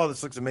and go, oh,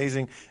 this looks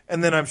amazing.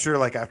 And then I'm sure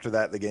like after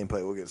that the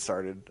gameplay will get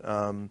started.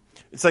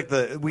 It's like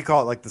we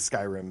call it like the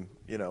Skyrim,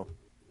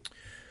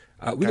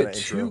 we got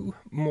two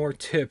more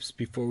tips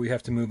before we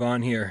have to move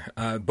on here.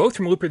 Both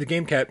from Looper the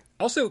Game Cat.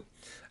 Also,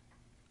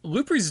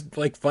 Looper's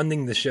like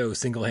funding the show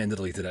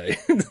single-handedly today.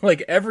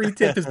 Like every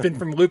tip has been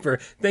from Looper.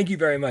 Thank you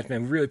very much,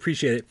 man. We really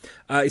appreciate it.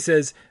 He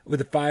says with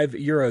the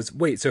 €5,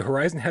 wait, so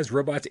Horizon has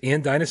robots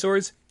and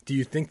dinosaurs? Do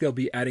you think they'll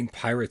be adding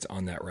pirates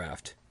on that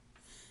raft?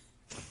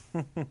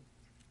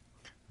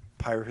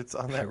 Pirates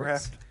on that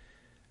raft?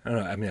 I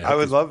don't know. I mean, I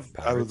would love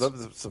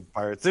some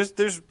pirates.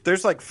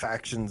 There's like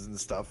factions and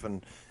stuff,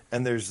 and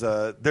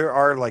there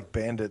are like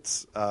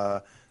bandits,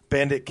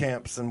 bandit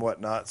camps and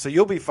whatnot. So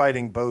you'll be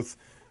fighting both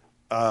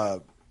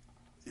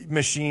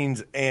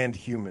machines and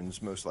humans,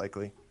 most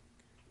likely.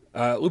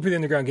 Looper the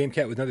Underground Game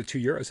Cat with another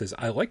 €2 says,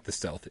 I like the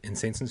stealth in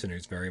Saints and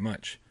Sinners very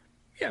much.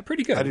 Yeah,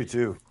 pretty good. I do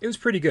too. It was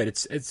pretty good.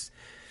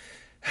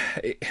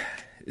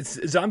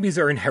 Zombies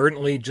are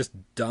inherently just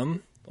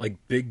dumb, like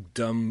big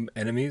dumb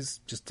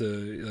enemies. Just to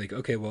like,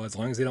 okay, well, as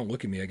long as they don't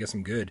look at me, I guess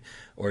I'm good.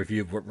 Or if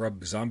you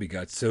rub zombie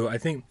guts. So I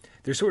think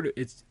there's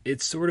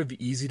it's sort of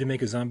easy to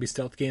make a zombie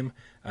stealth game.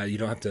 You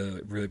don't have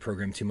to really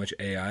program too much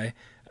AI.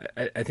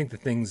 I think the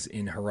things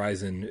in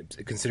Horizon,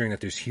 considering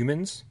that there's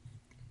humans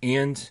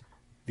and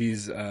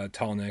these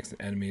tall necks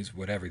enemies,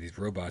 whatever, these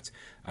robots,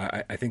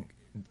 I think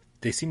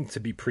they seem to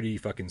be pretty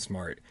fucking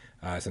smart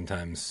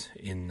sometimes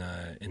in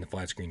the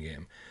flat screen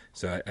game.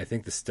 So I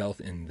think the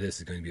stealth in this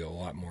is going to be a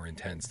lot more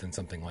intense than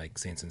something like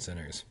Saints and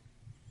Sinners.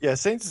 Yeah,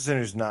 Saints and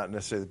Sinners not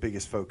necessarily the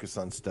biggest focus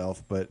on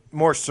stealth, but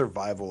more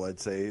survival, I'd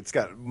say. It's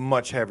got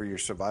much heavier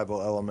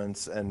survival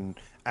elements and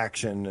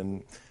action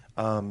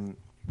and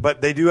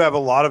but they do have a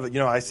lot of,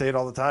 I say it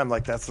all the time,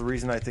 like that's the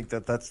reason I think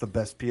that's the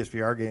best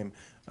PSVR game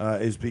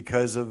is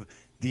because of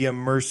the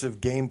immersive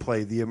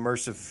gameplay, the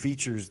immersive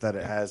features that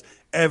it has.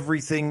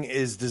 Everything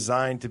is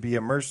designed to be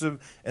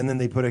immersive, and then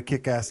they put a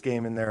kick-ass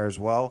game in there as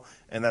well,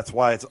 and that's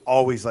why it's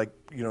always like,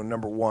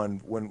 number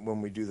one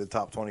when we do the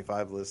top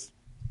 25 list.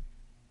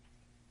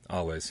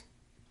 Always.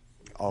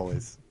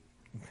 And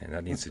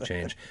that needs to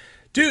change.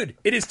 Dude,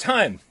 it is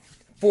time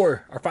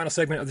for our final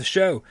segment of the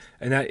show,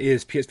 and that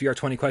is PSVR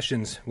 20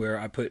 questions, where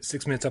I put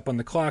 6 minutes up on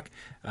the clock.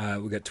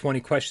 We got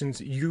 20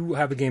 questions. You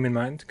have a game in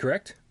mind,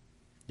 correct?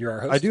 You're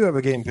our host. I do have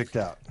a game picked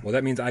out. Well,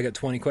 that means I got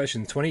 20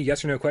 questions, 20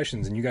 yes or no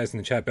questions, and you guys in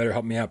the chat better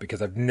help me out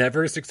because I've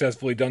never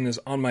successfully done this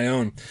on my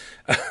own.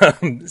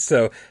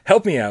 So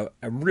help me out.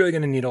 I'm really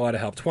going to need a lot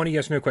of help. 20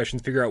 yes or no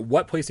questions. Figure out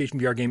what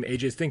PlayStation VR game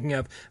AJ is thinking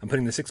of. I'm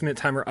putting the 6-minute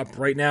timer up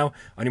right now.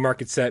 On your mark,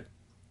 get set,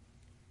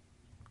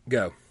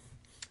 go.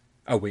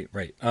 Oh, wait,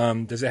 right.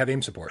 Does it have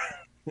aim support?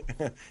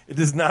 It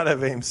does not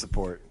have aim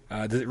support.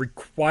 Does it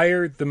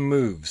require the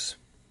moves?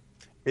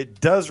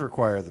 It does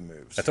require the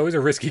moves. That's always a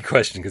risky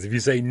question because if you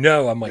say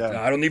no, I'm like,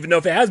 I don't even know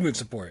if it has move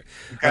support.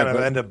 You kind of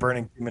end up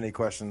burning too many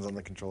questions on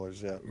the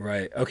controllers. Yeah.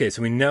 Right. Okay.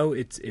 So we know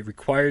it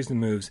requires the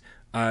moves.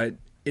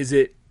 Is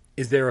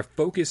there a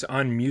focus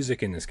on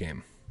music in this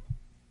game?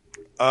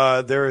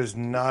 There is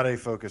not a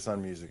focus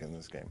on music in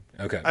this game.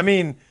 Okay. I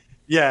mean,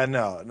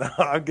 no.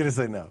 I'm gonna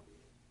say no.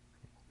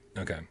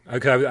 Okay.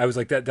 I was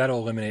like that'll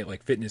eliminate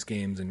like fitness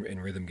games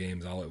and rhythm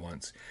games all at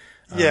once.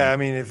 Yeah, I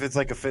mean, if it's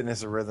like a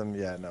fitness or rhythm,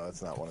 no,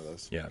 it's not one of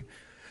those. Yeah.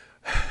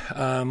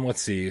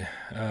 Let's see.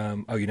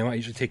 Oh, you know what? I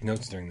usually take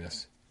notes during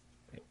this.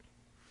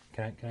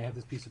 Can I have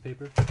this piece of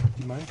paper? Do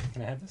you mind?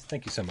 Can I have this?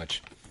 Thank you so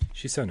much.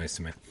 She's so nice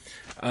to me.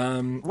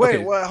 Wait,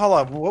 okay. Hold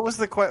on. What was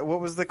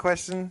the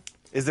question?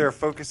 Is there a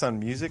focus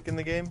on music in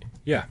the game?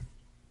 Yeah.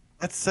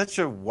 That's such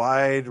a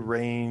wide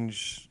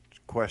range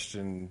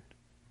question.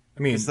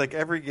 I mean, it's like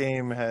every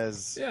game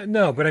has. Yeah,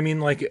 no, but I mean,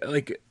 like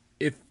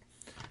if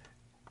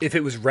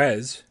it was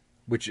Rez,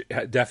 which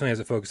definitely has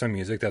a focus on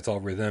music, that's all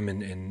rhythm,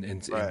 and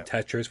Right.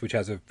 Tetris, which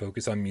has a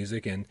focus on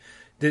music, and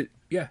I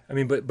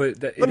mean, but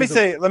let me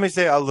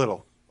say a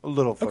little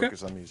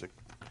focus on music.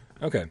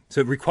 Okay,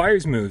 so it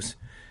requires moves,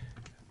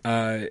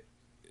 a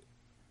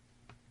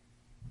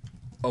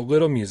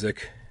little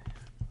music.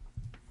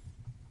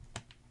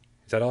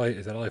 Is that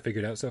all I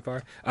figured out so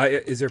far? Are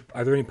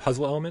there any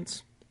puzzle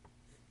elements?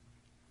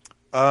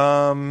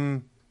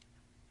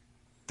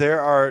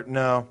 There's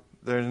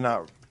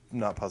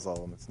not puzzle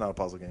elements. Not a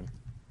puzzle game.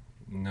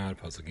 Not a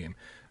puzzle game.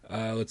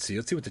 Let's see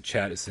what the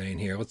chat is saying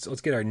here.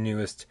 Let's get our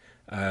newest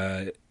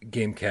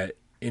Game Cat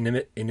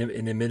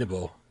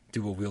inimitable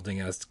dual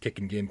wielding ass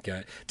kicking Game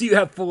Cat. Do you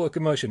have full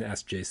locomotion?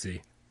 Asked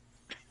JC.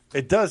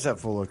 It does have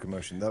full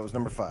locomotion. That was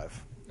number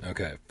 5.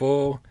 Okay,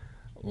 full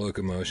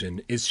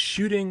locomotion. Is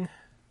shooting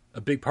a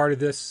big part of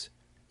this?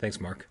 Thanks,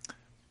 Mark.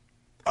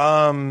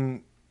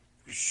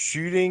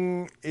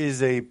 Shooting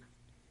is a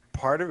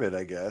part of it,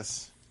 I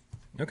guess.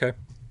 Okay.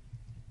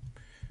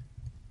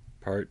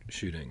 Part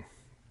shooting.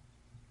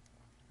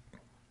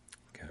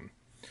 Okay.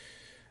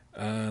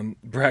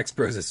 Brax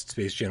Bros at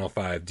Space Channel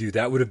 5. Dude,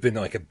 that would have been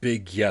like a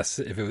big yes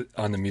if it was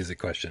on the music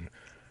question.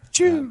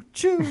 Choo.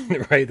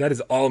 Right? That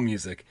is all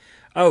music.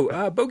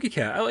 Oh, Bogey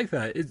Cat. I like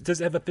that.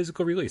 Does it have a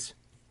physical release?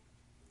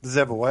 Does it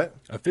have a what?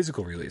 A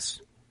physical release.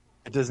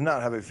 It does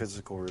not have a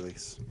physical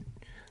release.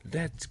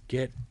 Let's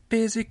get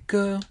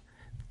physical.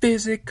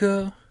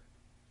 Physical.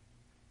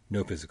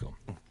 No physical.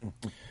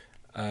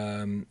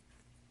 Oh,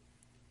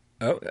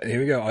 here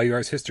we go. All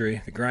yours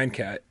history. The Grind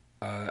Cat.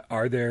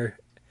 Do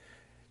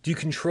you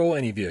control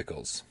any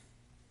vehicles?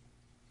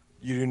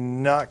 You do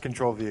not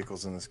control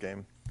vehicles in this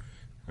game.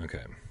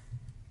 Okay.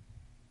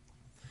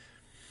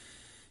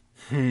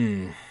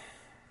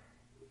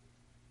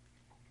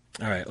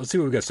 All right, let's see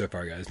what we got so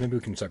far, guys. Maybe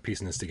we can start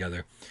piecing this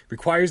together.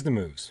 Requires the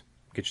moves.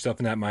 Get yourself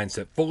in that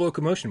mindset. Full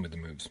locomotion with the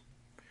moves.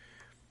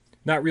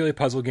 Not really a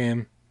puzzle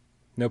game.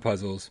 No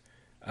puzzles.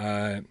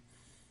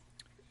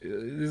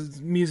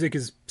 Music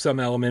is some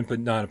element, but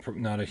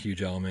not a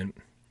huge element.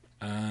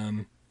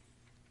 I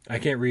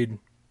can't read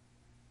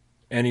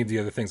any of the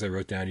other things I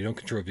wrote down. You don't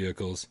control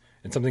vehicles.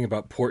 And something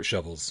about port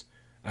shovels.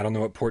 I don't know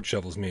what port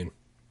shovels mean.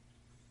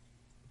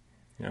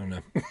 I don't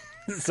know.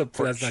 So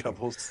port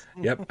shovels.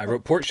 Yep, I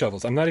wrote port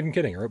shovels. I'm not even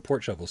kidding. I wrote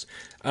port shovels.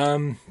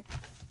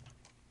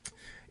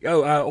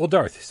 Old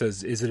Darth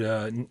says, is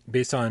it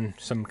based on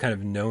some kind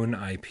of known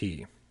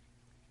IP?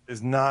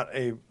 Is not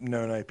a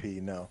known IP,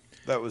 no.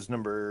 That was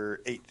number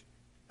 8.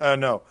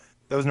 No,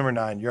 that was number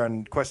 9. You're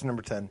on question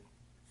number 10.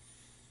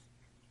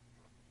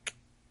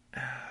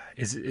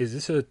 Is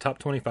this a top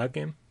 25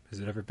 game? Has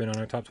it ever been on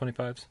our top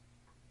 25s?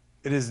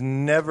 It has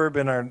never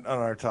been on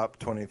our top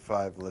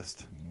 25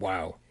 list.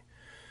 Wow.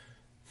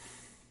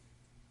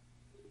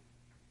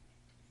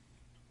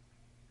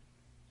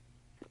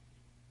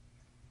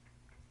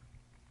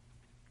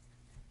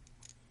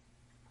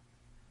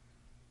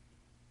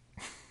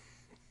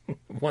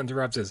 Wonder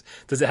Rob says,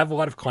 does it have a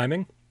lot of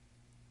climbing?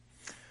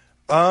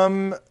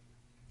 Yes.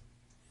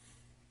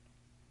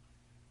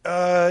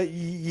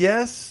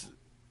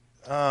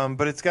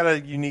 But it's got a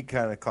unique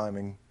kind of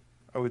climbing.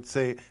 I would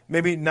say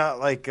maybe not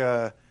like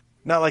your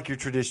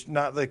tradition,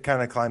 not the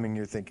kind of climbing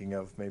you're thinking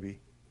of, maybe.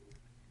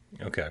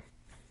 Okay.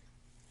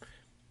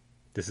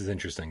 This is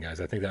interesting,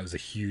 guys. I think that was a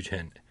huge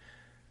hint.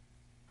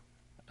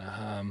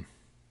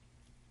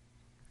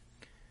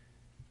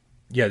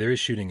 Yeah, there is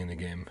shooting in the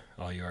game.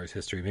 All yours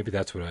history. Maybe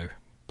that's what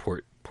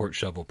port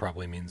shovel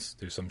probably means.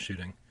 There's some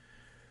shooting.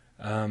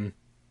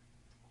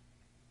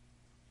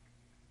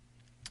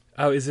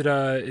 Oh, is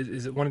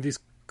it one of these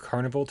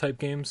carnival type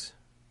games?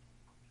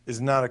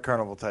 Is not a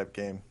carnival type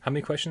game. How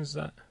many questions is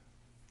that?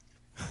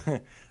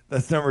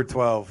 That's number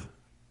 12.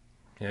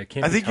 Yeah, it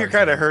can't I be think you're Tarzan.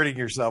 kind of hurting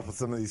yourself with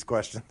some of these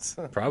questions.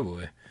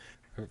 Probably.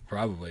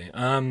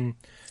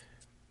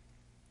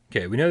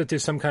 Okay, we know that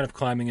there's some kind of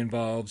climbing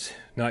involved,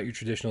 not your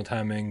traditional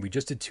timing. We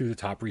just did 2 to the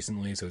top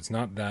recently, so it's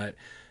not that.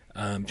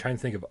 Trying to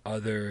think of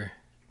other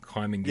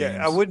climbing games.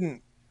 Yeah, I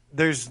wouldn't.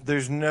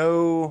 There's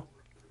no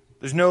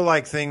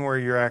like thing where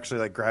you're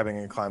actually like grabbing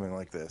and climbing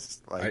like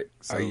this. Like,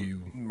 so are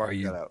you mark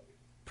that out.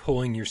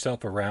 pulling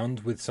yourself around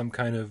with some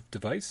kind of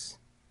device?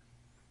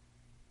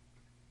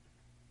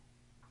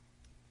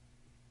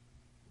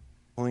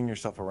 Pulling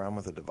yourself around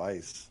with a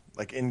device,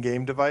 like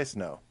in-game device?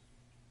 No.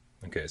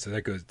 Okay, so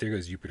there goes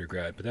Jupiter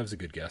Grad, but that was a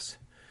good guess.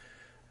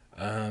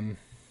 Ooh,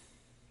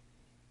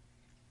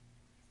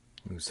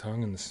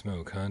 Song in the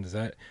Smoke, huh?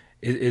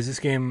 Is this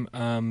game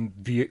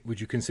would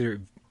you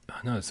consider? Oh,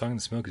 no, Song in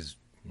the Smoke is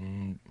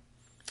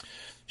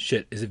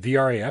shit. Is it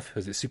VRAF?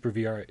 Is it Super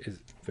VR? Is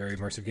it a very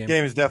immersive game?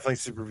 Game is definitely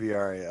Super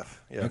VRAF.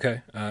 Yeah.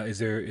 Okay.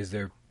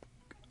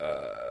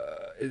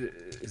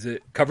 Is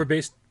it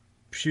cover-based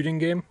shooting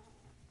game?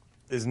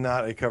 Is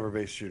not a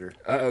cover-based shooter.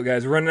 Uh-oh,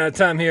 guys, we're running out of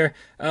time here.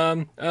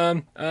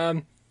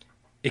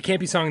 It can't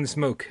be Song in the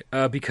Smoke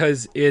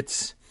because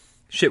it's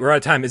shit. We're out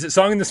of time. Is it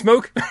Song in the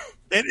Smoke?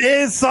 It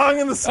is Song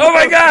in the Smoke. Oh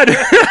my god!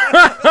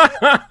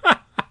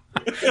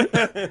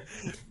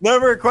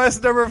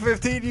 Question number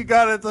 15. You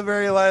got it at the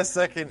very last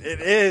second.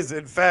 It is,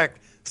 in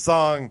fact,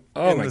 Song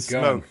in the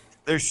Smoke.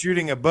 They're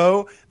shooting a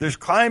bow. There's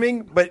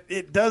climbing, but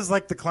it does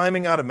like the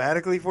climbing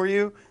automatically for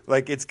you.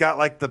 Like it's got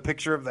like the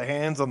picture of the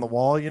hands on the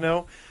wall, you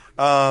know.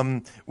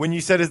 When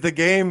you said is the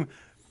game,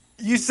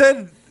 you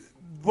said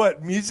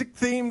what, music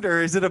themed,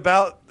 or is it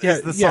about? Yeah,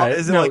 is the song, yeah.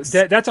 is it No, like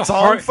that's a song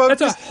hard. focused?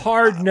 That's a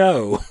hard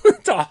no.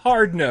 It's a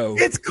hard no.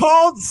 It's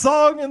called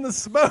Song in the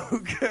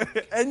Smoke,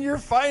 and you're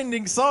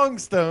finding song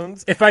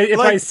stones. If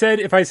I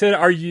said,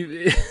 are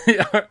you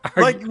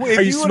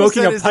are you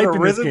smoking a pipe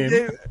in this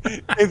game?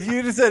 If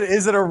you just said,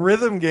 is it a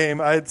rhythm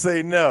game? I'd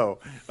say no.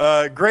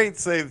 Great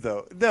save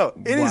though. No,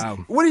 it is.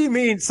 What do you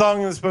mean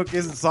Song in the Smoke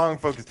isn't song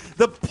focused?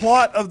 The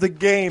plot of the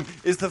game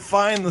is to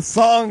find the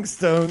song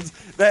stones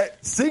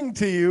that sing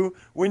to you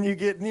when you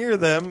get near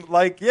them.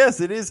 Like, yes,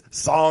 it is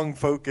song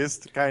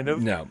focused, kind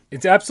of. No,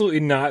 it's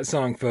absolutely not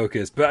song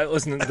focused. But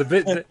listen,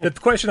 the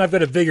question I've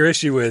got a bigger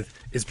issue with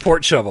is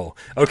port shovel.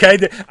 Okay,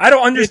 I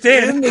don't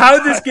understand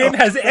how this game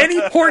has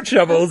any port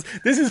shovels.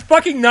 This is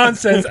fucking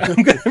nonsense.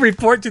 I'm going to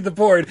report to the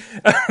board.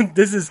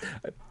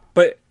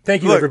 But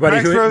thank you, everybody.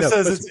 Max Rose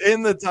says it's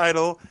in the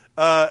title,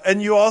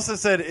 and you also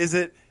said, is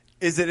it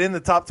in the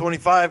top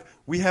 25?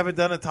 We haven't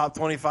done a top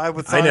 25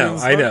 with Song in the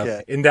Smoke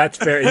yet. And that's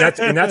fair,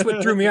 and that's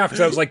what threw me off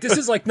because I was like, this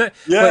is like not.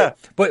 Yeah,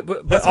 but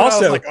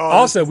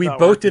also we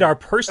both did our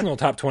personal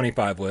top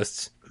 25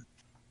 lists,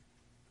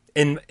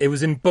 and it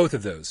was in both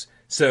of those.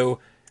 So.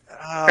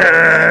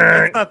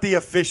 That's not the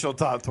official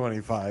top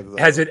 25, though.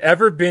 Has it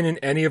ever been in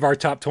any of our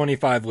top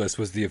 25 lists?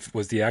 Was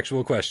the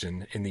actual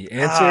question, and the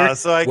answer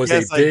was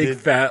a big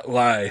fat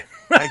lie.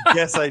 I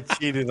guess I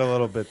cheated a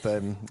little bit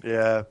then.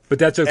 Yeah, but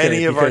that's okay.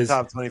 Any of our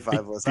top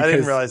 25 lists, I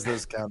didn't realize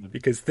those counted.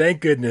 Because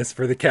thank goodness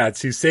for the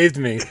cats who saved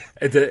me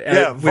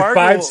with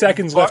 5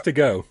 seconds left to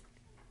go.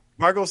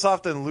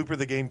 Marglesoft and Looper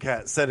the Game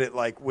Cat said it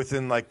like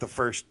within like the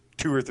first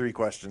 2 or 3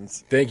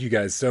 questions. Thank you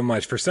guys so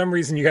much. For some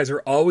reason, you guys are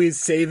always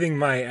saving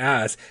my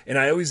ass, and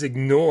I always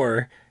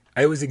ignore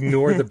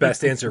the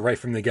best answer right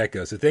from the get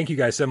go. So thank you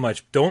guys so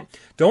much. Don't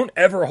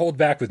ever hold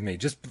back with me.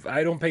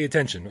 I don't pay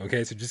attention.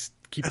 Okay, so just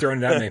keep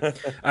throwing it at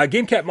me.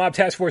 Game Cat Mob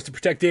Task Force to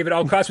protect David at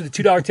all costs with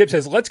a $2 tip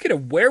says, "Let's get a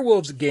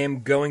werewolves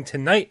game going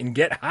tonight and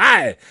get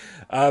high."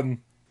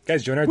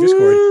 Guys, join our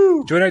Discord.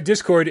 Woo! Join our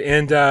Discord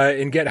and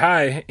get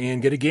high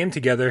and get a game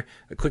together.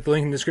 Click the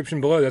link in the description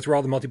below. That's where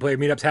all the multiplayer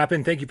meetups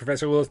happen. Thank you,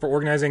 Professor Lilith, for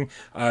organizing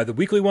the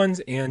weekly ones.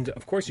 And,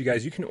 of course, you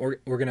guys, you can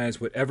organize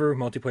whatever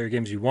multiplayer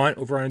games you want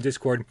over on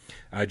Discord.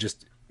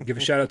 Just give a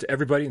shout-out to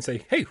everybody and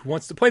say, hey, who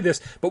wants to play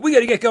this? But we got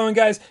to get going,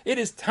 guys. It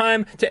is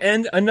time to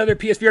end another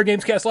PSVR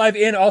Gamescast Live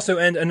and also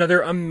end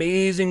another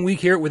amazing week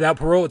here at Without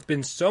Parole. It's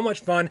been so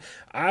much fun.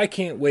 I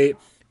can't wait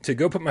to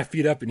go put my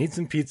feet up and eat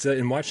some pizza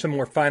and watch some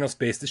more Final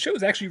Space. The show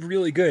is actually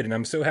really good, and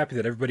I'm so happy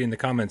that everybody in the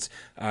comments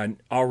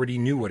already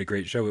knew what a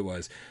great show it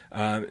was.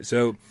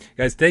 So,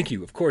 guys, thank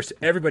you, of course, to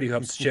everybody who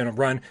helps the channel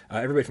run,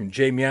 everybody from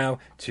J Meow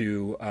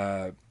to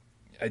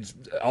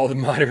all the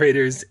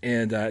moderators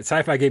and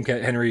Sci-Fi Game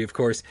Cat Henry, of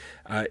course.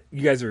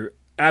 You guys are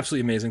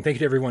absolutely amazing. Thank you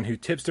to everyone who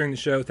tips during the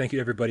show. Thank you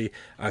to everybody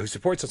who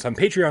supports us on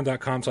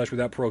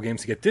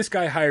patreon.com/withoutparolegames to get this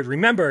guy hired.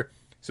 Remember,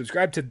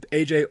 subscribe to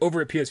AJ over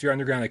at PSVR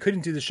Underground. I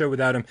couldn't do the show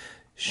without him.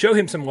 Show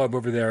him some love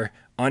over there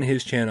on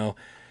his channel.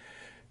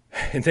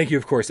 And thank you,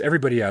 of course,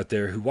 everybody out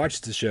there who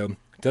watches the show,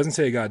 doesn't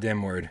say a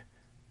goddamn word.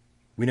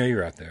 We know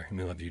you're out there, and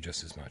we love you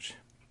just as much.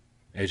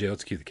 AJ,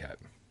 let's cue the cat.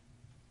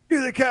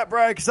 Do the cat,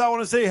 Brian, because I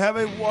want to say have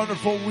a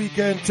wonderful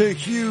weekend to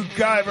Hugh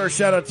Guyver.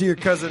 Shout out to your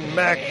cousin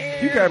Mac.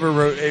 Hugh Guyver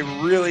wrote a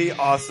really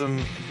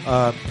awesome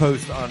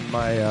post on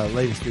my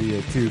latest video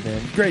too, man.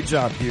 Great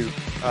job, Hugh.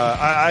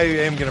 I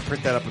am going to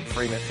print that up and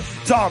frame it.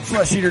 Tom,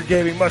 Flesh Eater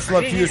Gaming, much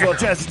love to you as well.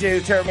 Jazzy J,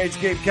 the Terror Mage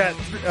Game Cat,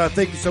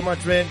 thank you so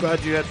much, man.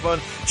 Glad you had fun.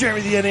 Jeremy,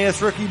 the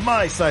NES Rookie,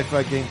 my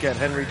Sci-Fi Game Cat,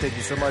 Henry, thank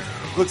you so much.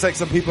 Looks like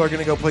some people are going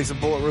to go play some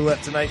Bullet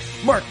Roulette tonight.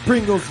 Mark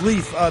Pringles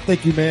Leaf,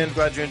 thank you, man.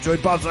 Glad you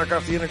enjoyed. Bob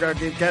Zarkoff, the Underground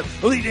Game Cat,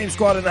 Elite Game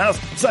Squad in the house,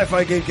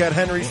 Sci-Fi Game Cat,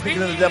 Henry,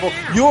 Speaking of the Devil,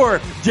 you're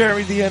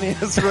Jeremy, the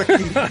NES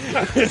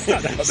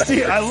Rookie.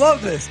 Steve, I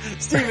love this.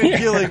 Stephen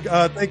Keeling,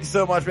 thank you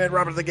so much, man.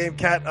 Robert the Game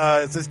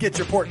Cat says, get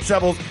your port and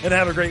shovels and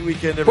have a great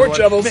weekend, everyone. Port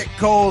shovels. Mick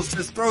Coles,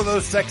 just throw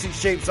those sexy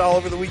shapes all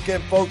over the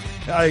weekend, folks.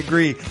 I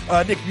agree.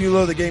 Nick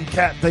Mulo, the Game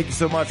Cat, thank you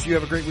so much. You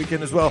have a great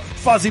weekend as well.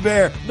 Fozzie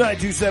Bear,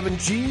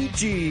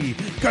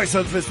 927GG. Guy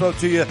Sons Fist bump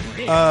to you.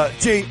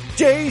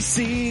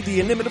 JC, the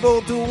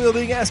inimitable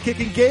dual-wielding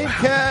ass-kicking Game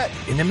Cat.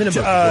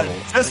 Inimitable.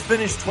 Just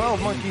finished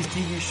 12 Monkeys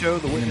TV show.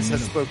 The witness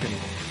has spoken.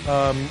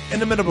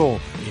 Inimitable.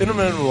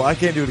 I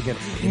can't do it again.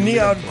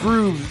 Neon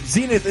Groove.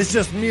 Zenith is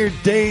just mere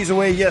days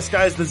away. Yes,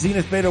 guys, the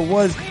Zenith beta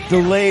was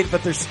delayed,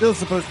 but there's still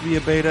supposed to be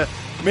a beta.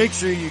 Make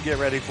sure you get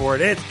ready for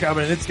it. It's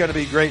coming. It's going to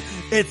be great.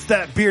 It's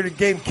that bearded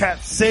Game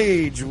Cat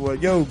Sage. Well,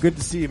 yo, good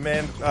to see you,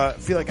 man.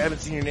 Feel like I haven't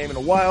seen your name in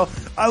a while.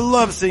 I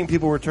love seeing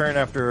people return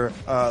after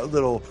a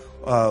little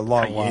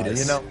long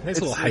hiatus. while. You know, it's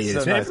a little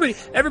hiatus. So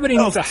nice. Everybody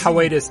needs a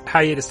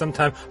hiatus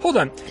sometime. Hold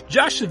on.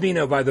 Josh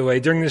Savino, by the way,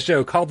 during the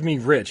show called me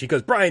rich. He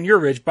goes, Brian, you're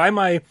rich. Buy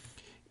my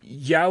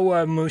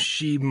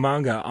Yawamushi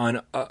manga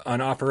on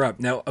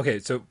OfferUp. Now, okay,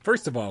 so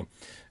first of all,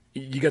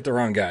 you got the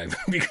wrong guy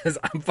because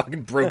I'm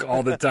fucking broke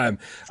all the time.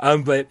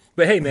 But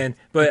hey, man,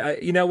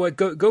 you know what?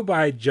 Go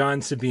buy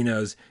John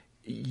Sabino's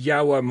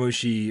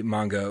Yawamushi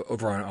manga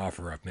over on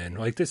OfferUp, man.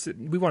 Like this,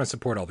 we want to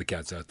support all the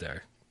cats out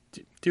there.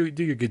 Do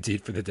your good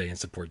deed for the day and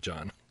support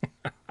John.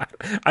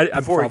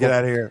 Before we get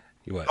out of here,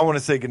 what? I want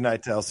to say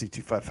goodnight to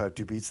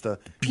LC2552 Beats, the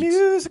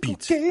musical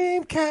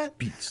Game Cat.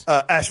 Beats.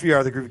 Ash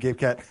VR, the groovy Game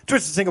Cat.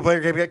 Twisted Single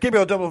Player Game Cat.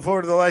 KBO Double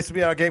Forward to the License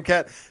Beyond Game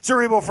Cat.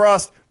 Cerebral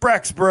Frost,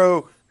 Brax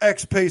Bro,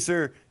 X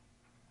Pacer,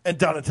 and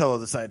Donatello,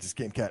 the Scientist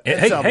Game Cat.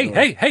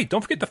 Hey,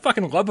 don't forget the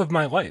fucking love of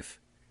my life.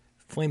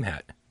 Flame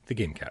Hat, the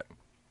Game Cat.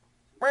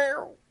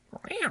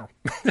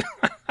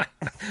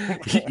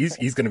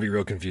 He's going to be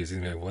real confused. He's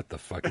going to be like, what the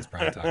fuck is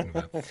Brian talking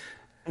about?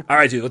 All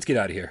right, dude, let's get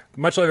out of here.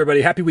 Much love,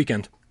 everybody. Happy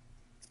weekend.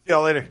 See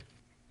y'all later.